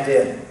Abraham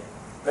did.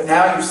 But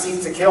now you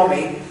seek to kill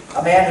me,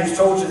 a man who's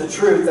told you the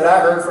truth that I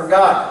heard from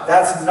God.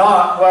 That's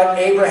not what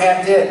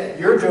Abraham did.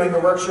 You're doing the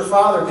works your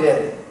father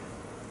did.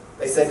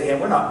 They said to Him,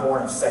 we're not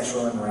born of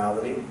sexual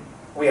immorality.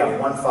 We have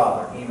one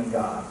Father, even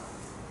God.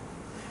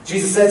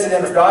 Jesus said to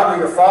them, if God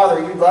were your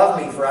Father, you'd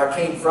love me, for I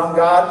came from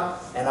God,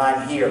 and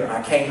I'm here.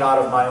 I came not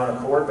of my own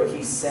accord, but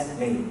He sent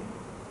me.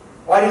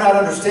 Why do you not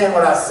understand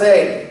what I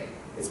say?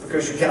 It's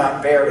because you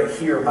cannot bear to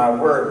hear my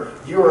word.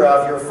 You are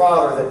of your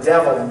father, the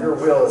devil, and your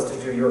will is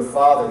to do your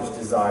father's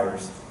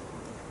desires.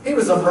 He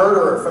was a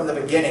murderer from the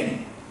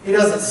beginning. He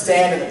doesn't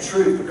stand in the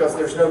truth because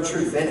there's no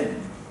truth in him.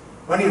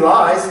 When he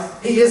lies,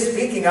 he is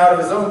speaking out of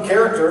his own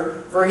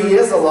character, for he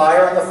is a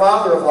liar and the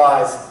father of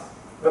lies.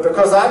 But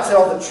because I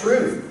tell the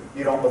truth,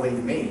 you don't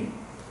believe me.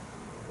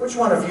 Which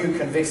one of you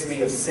convicts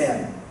me of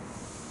sin?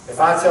 If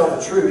I tell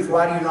the truth,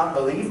 why do you not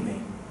believe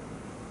me?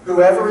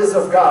 Whoever is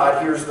of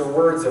God hears the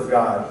words of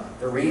God.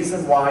 The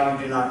reason why you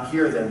do not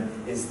hear them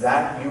is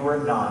that you are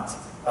not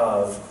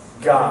of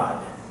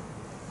God.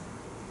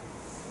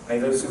 May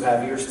those who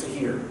have ears to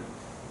hear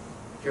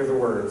the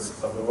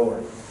words of the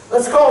Lord.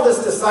 Let's call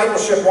this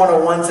Discipleship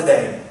 101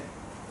 today.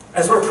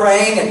 As we're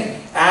praying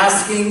and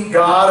asking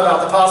God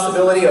about the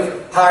possibility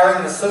of hiring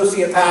an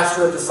associate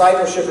pastor of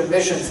discipleship and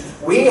missions,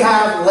 we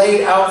have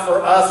laid out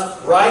for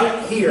us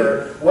right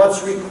here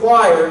what's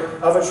required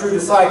of a true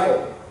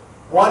disciple.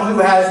 One who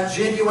has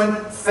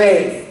genuine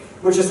faith,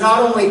 which is not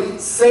only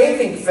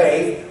saving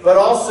faith, but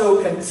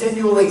also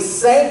continually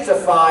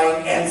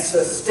sanctifying and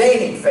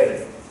sustaining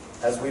faith,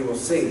 as we will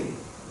see.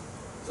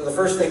 So the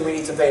first thing we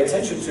need to pay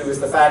attention to is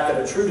the fact that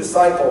a true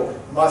disciple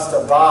must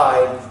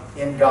abide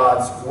in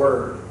God's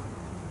Word.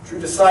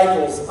 True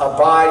disciples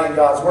abide in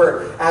God's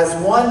Word. As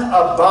one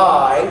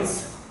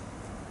abides,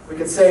 we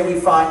could say we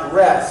find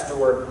rest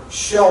or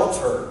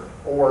shelter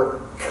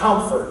or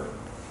comfort,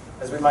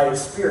 as we might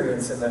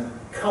experience in the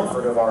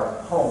comfort of our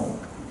home.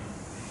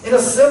 In a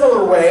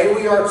similar way,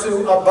 we are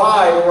to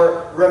abide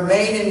or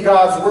remain in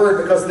God's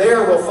Word, because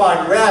there we'll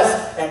find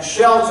rest and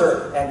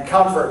shelter and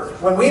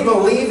comfort. When we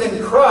believe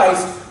in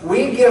Christ,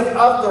 we give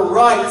up the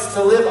rights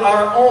to live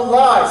our own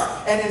lives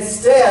and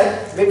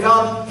instead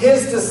become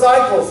His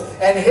disciples.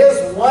 And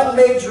His one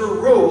major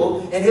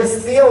rule in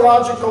His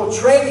theological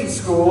training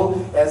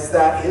school is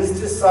that His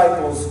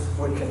disciples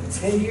would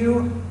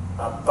continue,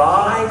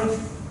 abide,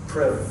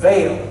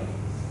 prevail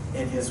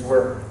in His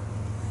Word.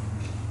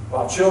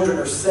 While children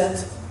are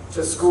sent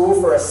to school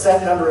for a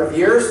set number of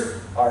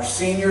years, our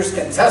seniors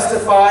can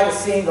testify to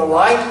seeing the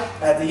light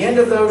at the end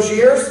of those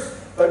years,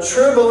 but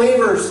true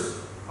believers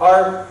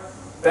are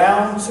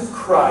bound to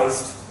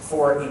Christ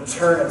for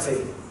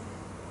eternity,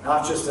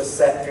 not just a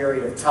set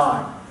period of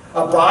time.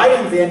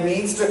 Abiding then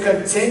means to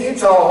continue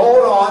to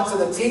hold on to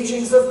the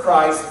teachings of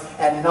Christ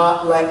and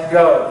not let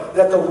go.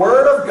 That the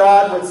Word of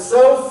God would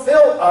so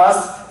fill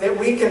us that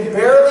we can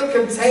barely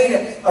contain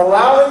it,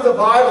 allowing the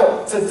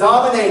Bible to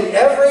dominate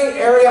every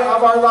area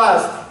of our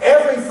lives.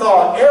 Every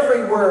thought,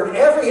 every word,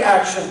 every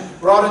action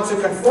brought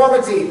into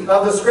conformity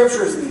of the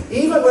Scriptures,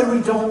 even when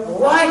we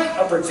don't like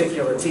a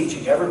particular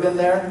teaching. Ever been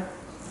there?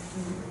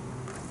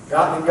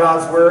 Gotten in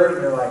God's Word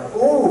and you're like,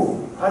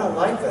 ooh, I don't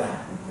like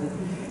that.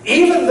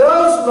 Even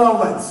those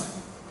moments,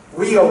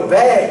 we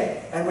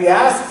obey and we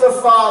ask the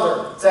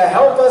Father to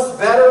help us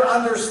better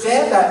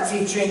understand that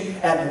teaching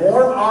and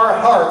warm our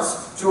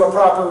hearts to a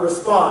proper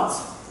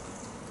response.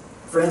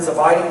 Friends,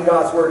 abiding in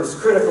God's Word is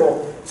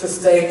critical to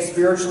staying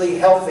spiritually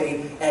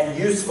healthy and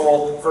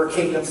useful for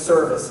kingdom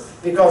service.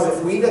 Because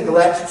if we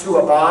neglect to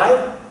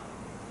abide,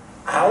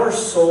 our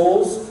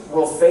souls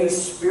will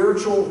face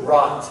spiritual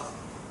rot,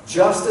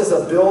 just as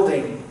a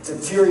building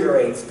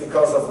deteriorates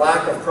because of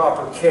lack of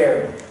proper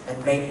care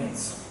and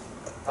maintenance.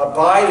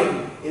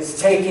 Abiding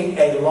is taking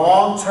a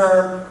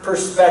long-term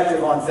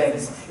perspective on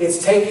things.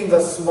 It's taking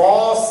the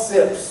small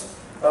sips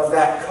of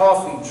that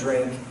coffee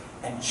drink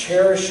and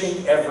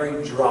cherishing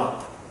every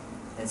drop,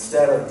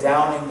 instead of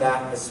downing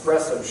that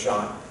espresso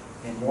shot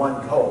in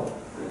one gulp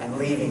and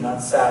leaving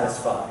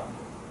unsatisfied.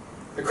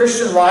 The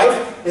Christian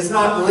life is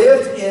not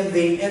lived in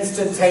the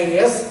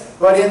instantaneous,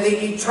 but in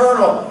the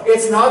eternal.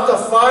 It's not the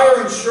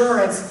fire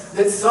insurance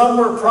that some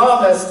were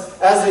promised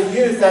as a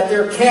youth at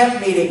their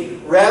camp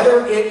meeting.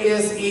 Rather, it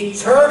is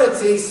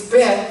eternity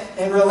spent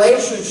in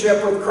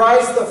relationship with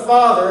Christ the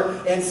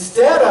Father,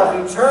 instead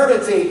of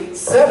eternity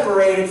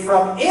separated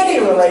from any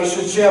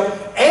relationship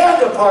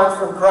and apart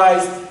from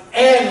Christ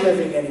and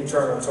living in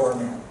eternal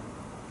torment.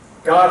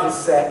 God has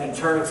set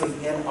eternity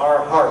in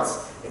our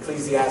hearts.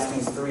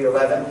 Ecclesiastes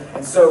 3:11.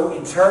 And so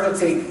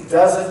eternity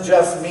doesn't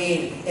just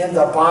mean in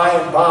the by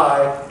and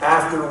by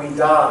after we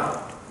die.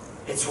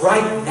 It's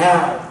right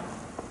now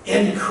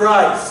in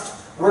Christ.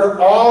 We're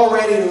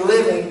already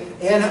living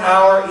in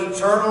our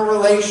eternal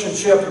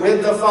relationship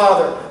with the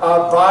Father,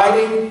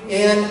 abiding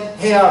in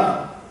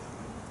Him.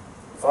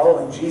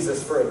 Following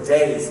Jesus for a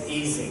day is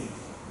easy.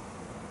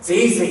 It's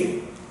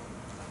easy.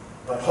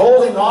 But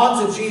holding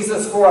on to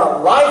Jesus for a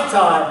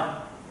lifetime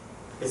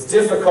is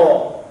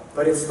difficult.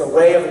 But it's the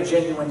way of a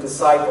genuine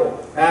disciple.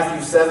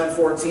 Matthew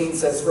 7:14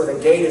 says, "For the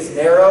gate is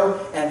narrow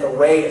and the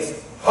way is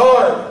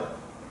hard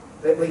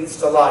that leads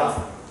to life."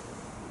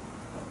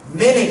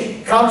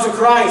 Many come to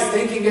Christ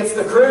thinking it's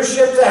the cruise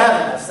ship to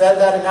heaven. I've said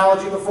that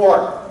analogy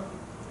before.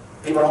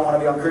 People don't want to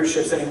be on cruise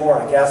ships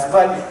anymore, I guess.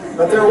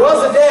 But there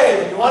was a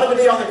day when you wanted to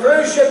be on the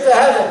cruise ship to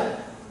heaven.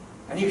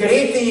 And you could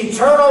eat the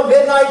eternal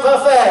midnight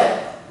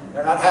buffet.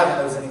 They're not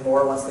having those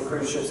anymore once the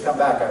cruise ships come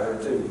back, I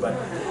heard too. But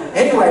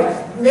anyway,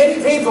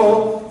 many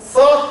people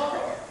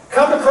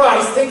come to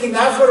Christ thinking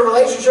that's what a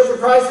relationship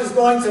with Christ is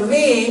going to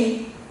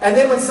mean. And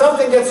then when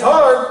something gets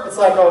hard, it's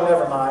like, oh,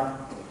 never mind.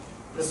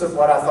 This is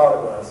what I thought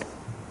it was.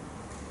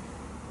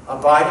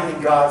 Abiding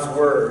in God's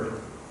Word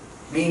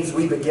means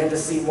we begin to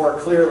see more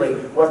clearly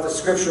what the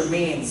Scripture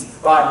means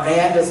by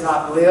man does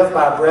not live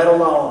by bread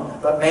alone,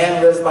 but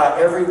man lives by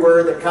every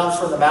word that comes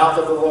from the mouth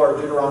of the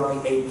Lord,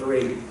 Deuteronomy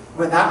 8:3.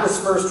 When that was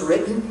first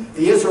written, the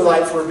the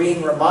Israelites were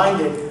being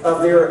reminded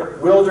of their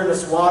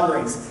wilderness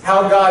wanderings,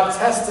 how God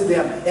tested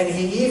them, and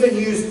He even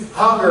used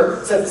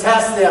hunger to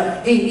test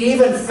them. He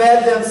even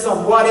fed them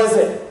some, what is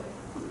it?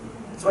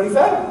 That's what He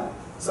fed them.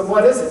 Some,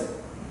 what is it?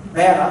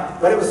 Manna.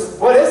 But it was,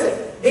 what is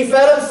it? He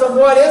fed them some,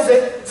 what is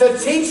it? To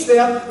teach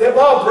them that,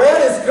 well,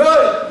 bread is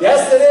good.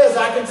 Yes, it is.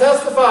 I can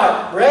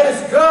testify. Bread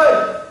is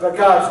good. But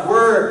God's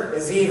Word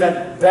is even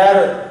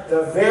better.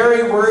 The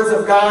very words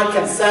of God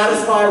can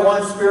satisfy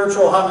one's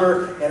spiritual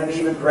hunger in an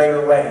even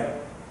greater way.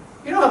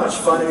 You know how much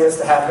fun it is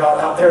to have God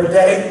out there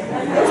today?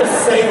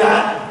 Just say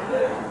that.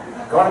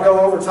 I'm going to go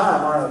over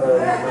time, aren't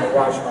I? I'm going to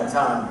watch my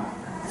time.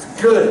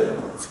 It's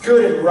good. It's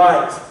good and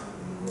right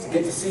to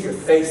get to see your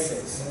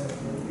faces,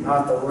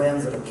 not the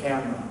lens of a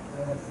camera.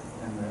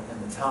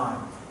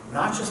 Time.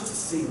 Not just to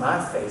see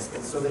my face,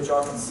 but so that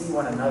y'all can see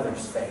one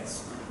another's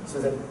face. So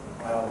that,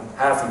 well,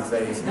 half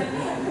your face.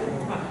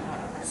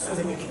 So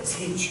that you can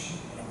teach,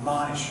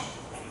 admonish,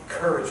 and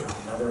encourage one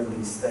another in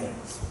these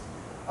things.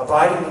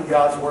 Abiding in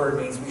God's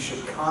Word means we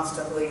should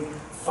constantly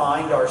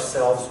find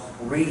ourselves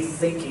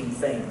rethinking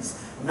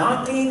things.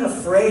 Not being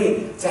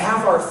afraid to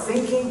have our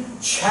thinking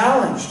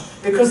challenged,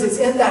 because it's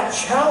in that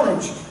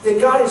challenge that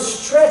God is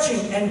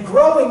stretching and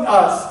growing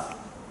us.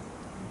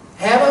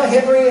 Hannah,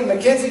 Henry, and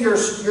Mackenzie,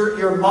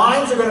 your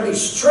minds are going to be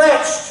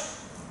stretched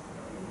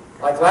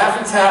like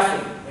Laffy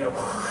Taffy. You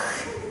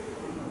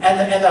know.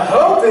 And the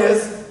hope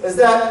is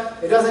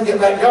that it doesn't get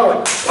let go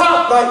and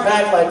pop right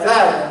back like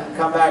that, and you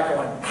come back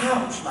going,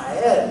 ouch, my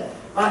head.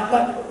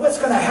 What's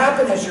going to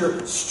happen as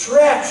you're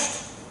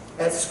stretched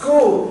at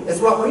school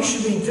is what we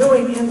should be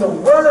doing in the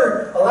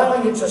Word,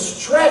 allowing it to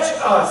stretch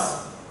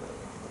us.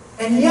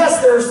 And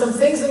yes, there are some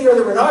things in here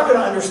that we're not going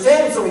to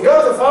understand. So we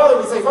go to the Father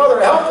and we say,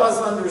 Father, help us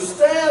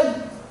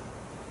understand.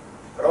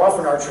 But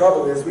often our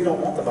trouble is we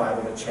don't want the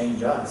Bible to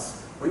change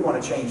us. We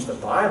want to change the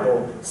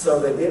Bible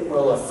so that it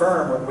will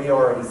affirm what we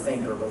already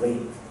think or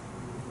believe.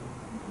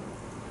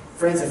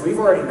 Friends, if we've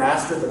already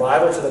mastered the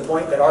Bible to the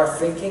point that our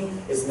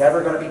thinking is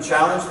never going to be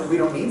challenged, then we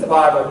don't need the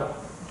Bible.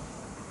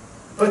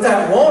 But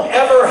that won't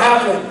ever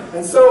happen.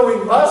 And so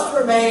we must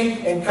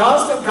remain in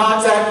constant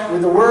contact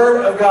with the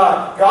Word of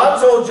God.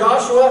 God told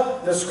Joshua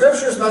the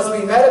Scriptures must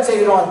be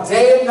meditated on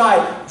day and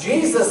night.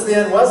 Jesus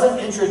then wasn't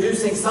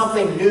introducing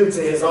something new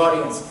to His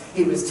audience.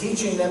 He was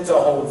teaching them to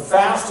hold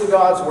fast to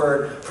God's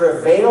Word,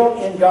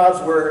 prevail in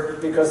God's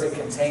Word, because it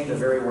contained the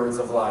very words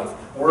of life.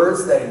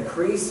 Words that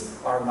increase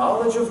our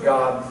knowledge of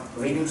God,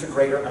 leading to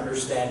greater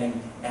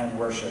understanding and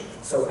worship.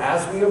 So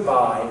as we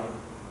abide,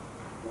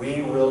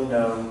 we will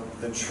know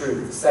the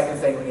truth. The second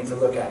thing we need to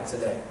look at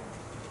today.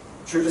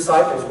 True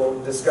disciples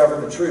will discover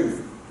the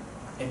truth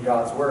in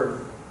God's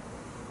Word.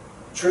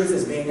 Truth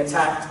is being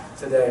attacked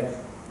today.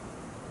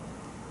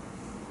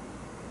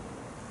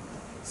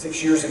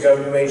 6 years ago,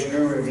 New Age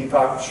guru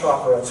Deepak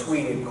Chopra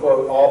tweeted,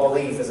 quote, "All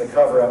belief is a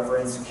cover-up for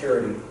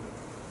insecurity."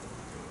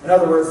 In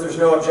other words, there's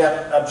no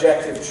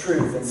objective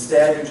truth.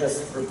 Instead, you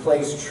just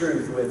replace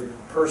truth with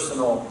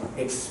personal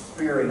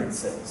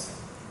experiences.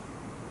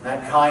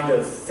 That kind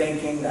of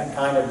thinking, that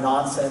kind of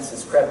nonsense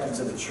has crept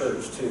into the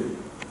church too.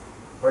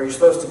 Where you're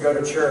supposed to go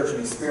to church and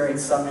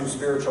experience some new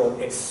spiritual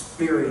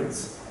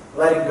experience,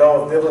 letting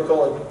go of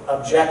biblical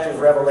objective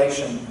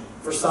revelation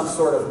for some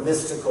sort of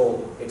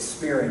mystical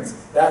experience.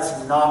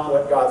 That's not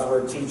what God's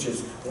Word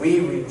teaches. We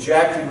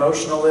reject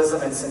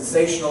emotionalism and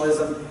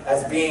sensationalism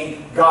as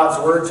being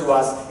God's Word to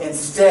us,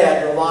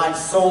 instead relying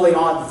solely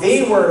on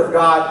the Word of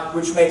God,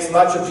 which makes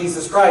much of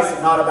Jesus Christ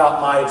and not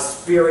about my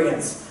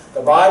experience.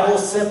 The Bible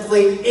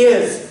simply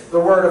is the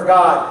Word of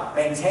God,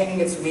 maintaining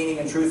its meaning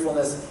and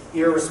truthfulness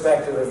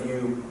irrespective of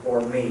you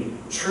or me.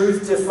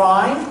 Truth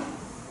defined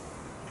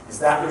is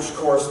that which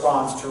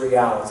corresponds to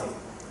reality.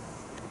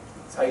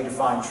 That's how you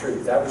define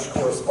truth, that which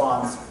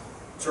corresponds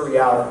to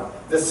reality.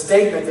 The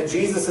statement that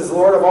Jesus is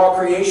Lord of all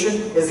creation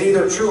is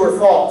either true or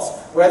false,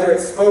 whether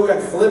it's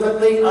spoken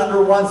flippantly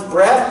under one's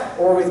breath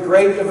or with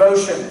great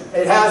devotion.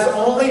 It has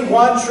only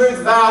one truth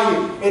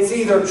value. It's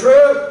either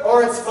true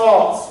or it's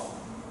false.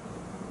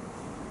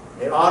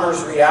 It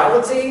honors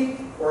reality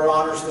or it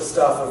honors the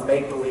stuff of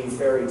make-believe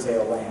fairy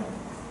tale land.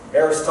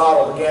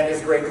 Aristotle began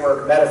his great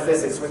work,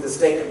 Metaphysics, with the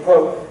statement,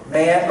 quote,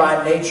 "Man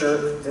by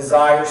nature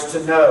desires to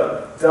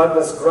know."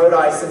 Douglas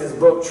Grodyce, in his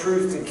book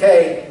Truth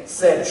Decay,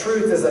 said,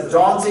 "Truth is a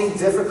daunting,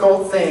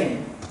 difficult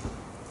thing.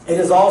 It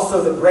is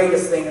also the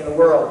greatest thing in the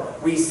world.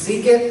 We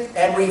seek it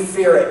and we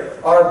fear it.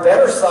 Our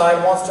better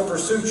side wants to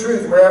pursue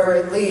truth wherever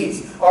it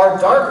leads. Our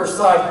darker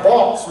side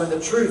balks when the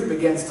truth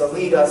begins to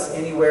lead us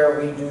anywhere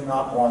we do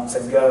not want to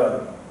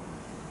go."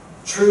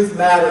 Truth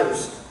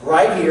matters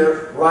right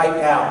here, right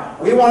now.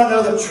 We want to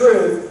know the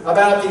truth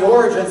about the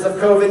origins of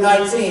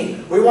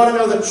COVID-19. We want to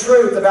know the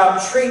truth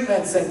about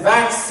treatments and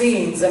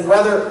vaccines and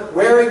whether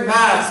wearing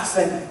masks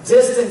and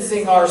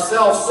distancing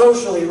ourselves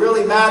socially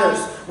really matters.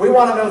 We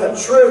want to know the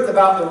truth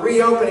about the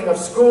reopening of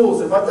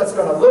schools and what that's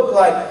going to look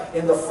like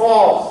in the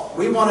fall.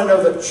 We want to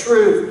know the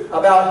truth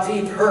about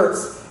deep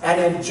hurts and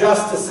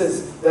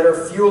injustices that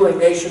are fueling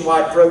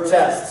nationwide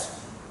protests.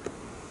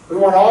 We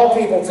want all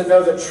people to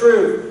know the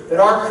truth, that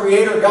our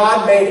Creator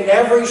God made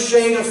every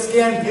shade of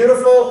skin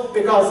beautiful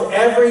because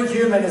every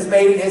human is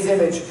made in His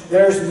image.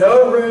 There's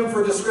no room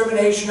for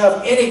discrimination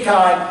of any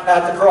kind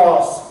at the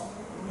cross.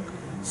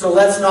 So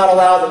let's not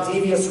allow the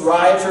devious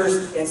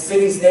rioters in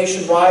cities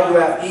nationwide who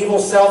have evil,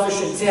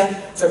 selfish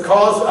intent to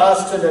cause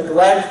us to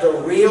neglect the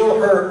real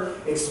hurt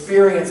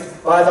experienced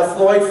by the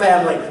Floyd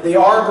family, the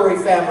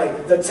Arbery family,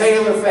 the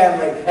Taylor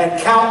family, and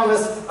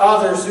countless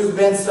others who've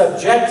been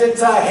subjected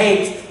to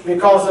hate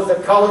because of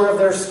the color of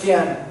their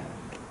skin.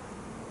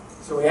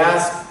 So we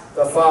ask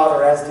the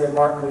Father, as did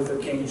Martin Luther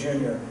King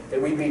Jr., that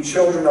we be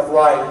children of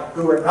light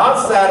who are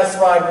not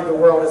satisfied with the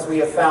world as we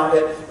have found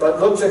it,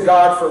 but look to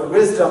God for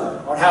wisdom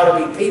on how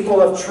to be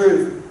people of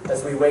truth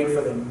as we wait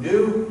for the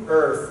new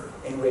earth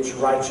in which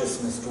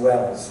righteousness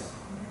dwells.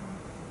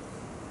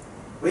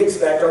 We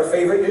expect our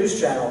favorite news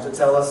channel to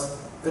tell us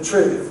the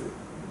truth.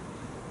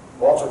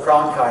 Walter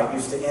Cronkite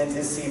used to end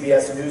his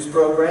CBS News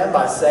program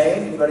by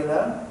saying, anybody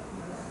know?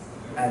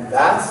 And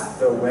that's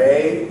the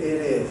way it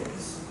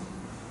is.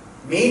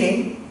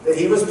 Meaning that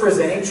he was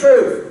presenting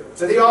truth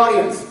to the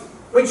audience.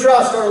 We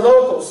trust our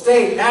local,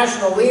 state,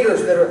 national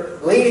leaders that are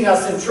leading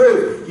us in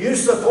truth. You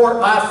support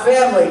my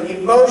family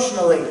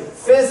emotionally,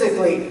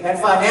 physically, and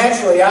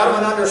financially out of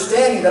an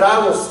understanding that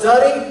I will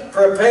study,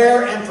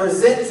 prepare, and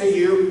present to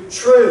you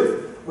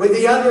truth. With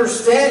the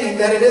understanding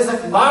that it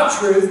isn't my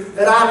truth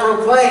that I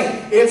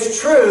proclaim.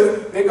 It's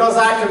truth because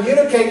I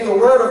communicate the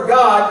Word of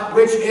God,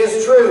 which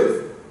is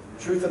truth.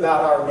 Truth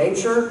about our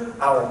nature,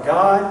 our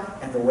God,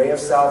 and the way of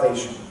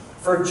salvation.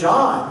 For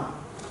John,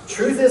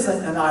 truth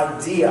isn't an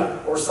idea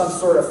or some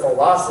sort of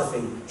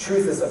philosophy.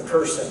 Truth is a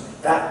person.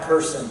 That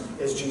person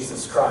is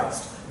Jesus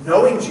Christ.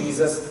 Knowing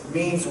Jesus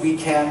means we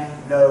can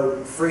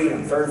know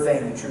freedom. Third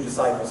thing that true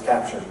disciples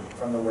capture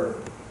from the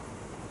Word.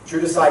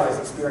 True disciples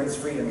experience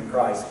freedom in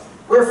Christ.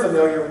 We're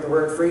familiar with the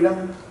word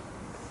freedom.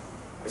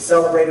 We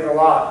celebrate it a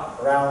lot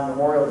around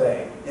Memorial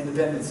Day,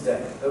 Independence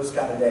Day, those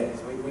kind of days.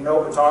 We know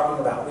what we're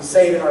talking about. We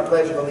say it in our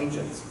Pledge of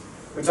Allegiance.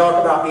 We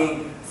talk about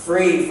being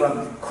free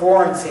from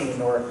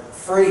quarantine or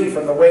free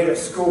from the weight of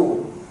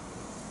school.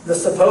 The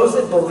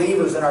supposed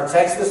believers in our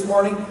text this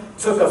morning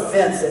took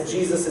offense at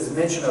Jesus'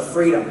 mention of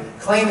freedom,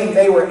 claiming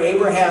they were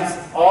Abraham's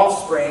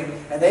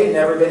offspring and they'd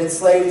never been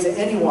enslaved to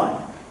anyone.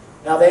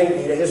 Now they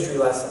need a history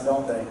lesson,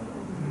 don't they?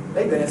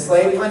 They've been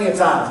enslaved plenty of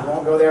times. We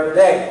won't go there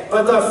today.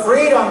 But the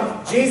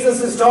freedom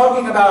Jesus is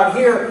talking about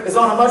here is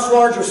on a much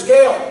larger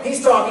scale.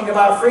 He's talking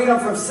about freedom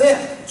from sin.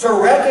 To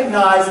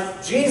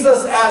recognize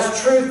Jesus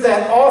as truth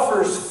that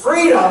offers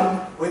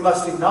freedom, we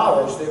must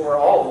acknowledge that we're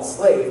all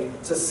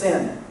enslaved to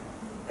sin.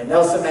 And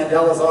Nelson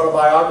Mandela's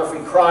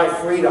autobiography, Cry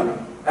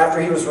Freedom, after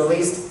he was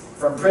released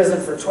from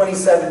prison for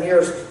 27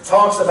 years,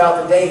 talks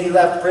about the day he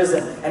left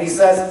prison. And he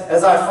says,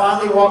 as I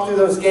finally walked through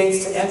those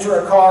gates to enter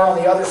a car on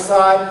the other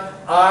side,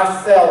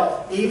 I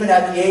felt, even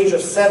at the age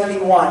of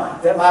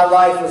 71, that my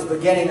life was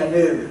beginning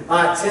anew.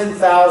 My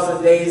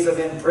 10,000 days of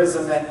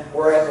imprisonment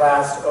were at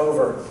last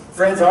over.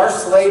 Friends, our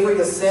slavery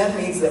to sin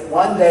means that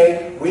one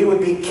day we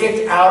would be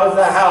kicked out of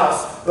the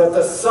house, but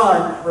the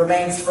Son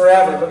remains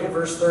forever. Look at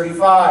verse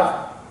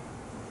 35.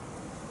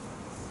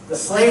 The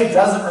slave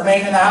doesn't remain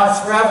in the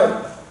house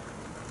forever,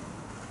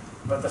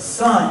 but the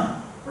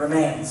Son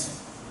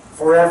remains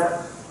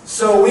forever.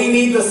 So we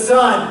need the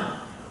Son.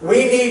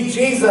 We need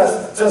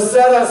Jesus to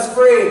set us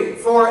free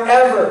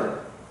forever.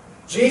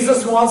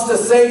 Jesus wants to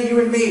say to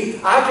you and me,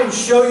 I can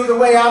show you the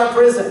way out of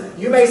prison.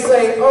 You may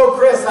say, oh,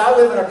 Chris, I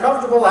live in a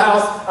comfortable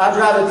house. I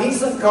drive a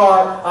decent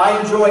car.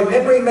 I enjoy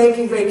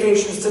memory-making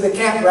vacations to the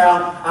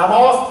campground. I'm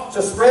off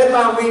to spread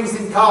my wings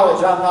in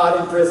college. I'm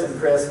not in prison,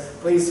 Chris.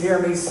 Please hear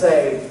me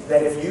say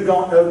that if you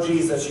don't know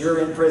Jesus, you're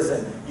in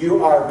prison.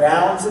 You are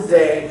bound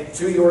today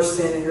to your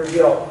sin and your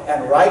guilt.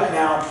 And right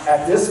now,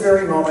 at this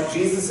very moment,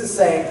 Jesus is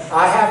saying,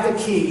 I have the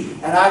key,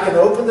 and I can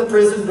open the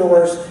prison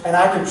doors, and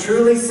I can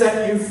truly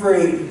set you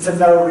free to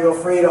know real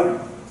freedom.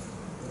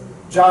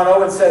 John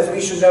Owen says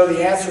we should know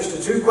the answers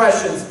to two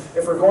questions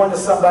if we're going to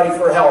somebody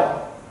for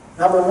help.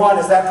 Number one,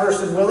 is that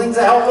person willing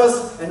to help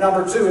us? And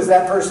number two, is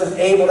that person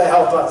able to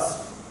help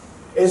us?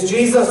 Is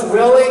Jesus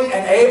willing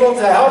and able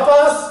to help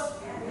us?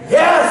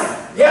 Yes!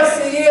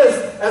 Yes, He is.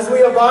 As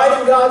we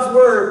abide in God's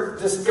Word,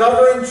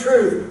 discovering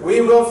truth,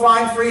 we will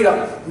find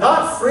freedom.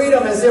 Not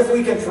freedom as if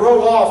we can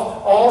throw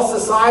off all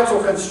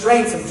societal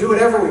constraints and do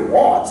whatever we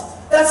want.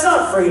 That's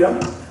not freedom.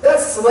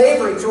 That's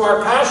slavery to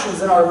our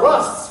passions and our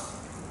lusts.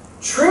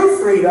 True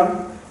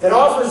freedom that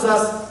offers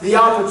us the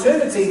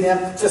opportunity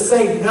then to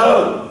say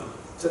no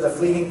to the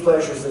fleeting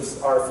pleasures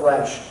of our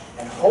flesh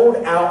and hold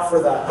out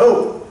for the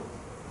hope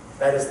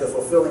that is the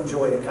fulfilling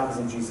joy that comes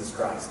in Jesus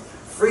Christ.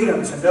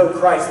 Freedom to know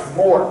Christ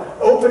more,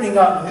 opening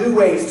up new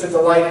ways to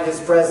delight in His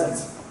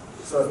presence.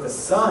 So if the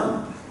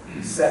Son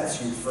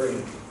sets you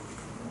free,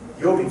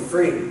 you'll be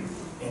free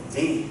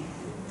indeed.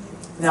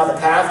 Now the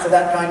path to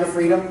that kind of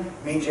freedom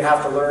means you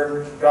have to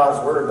learn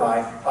God's Word by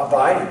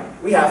abiding.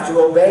 We have to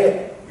obey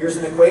it. Here's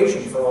an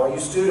equation for all you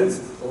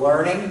students.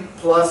 Learning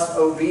plus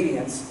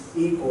obedience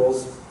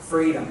equals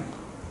freedom.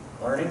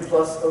 Learning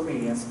plus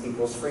obedience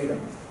equals freedom.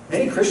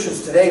 Many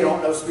Christians today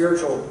don't know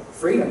spiritual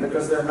freedom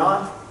because they're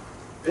not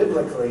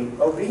biblically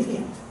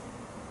obedient.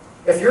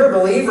 If you're a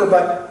believer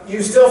but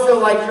you still feel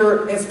like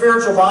you're in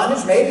spiritual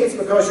bondage, maybe it's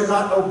because you're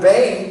not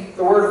obeying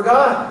the Word of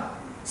God.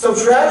 So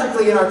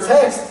tragically in our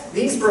text,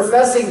 these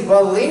professing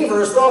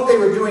believers thought they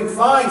were doing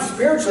fine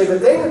spiritually, but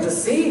they were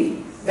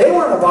deceived. They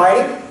weren't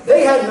abiding.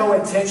 They had no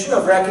intention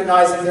of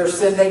recognizing their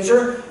sin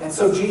nature. And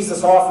so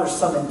Jesus offers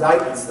some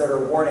indictments that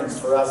are warnings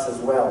for us as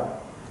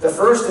well. The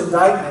first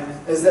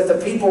indictment is that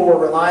the people were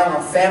relying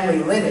on family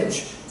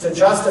lineage to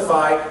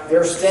justify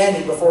their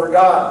standing before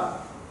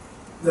God.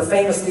 The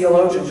famous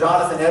theologian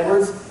Jonathan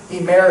Edwards, he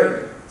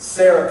married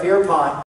Sarah Pierpont.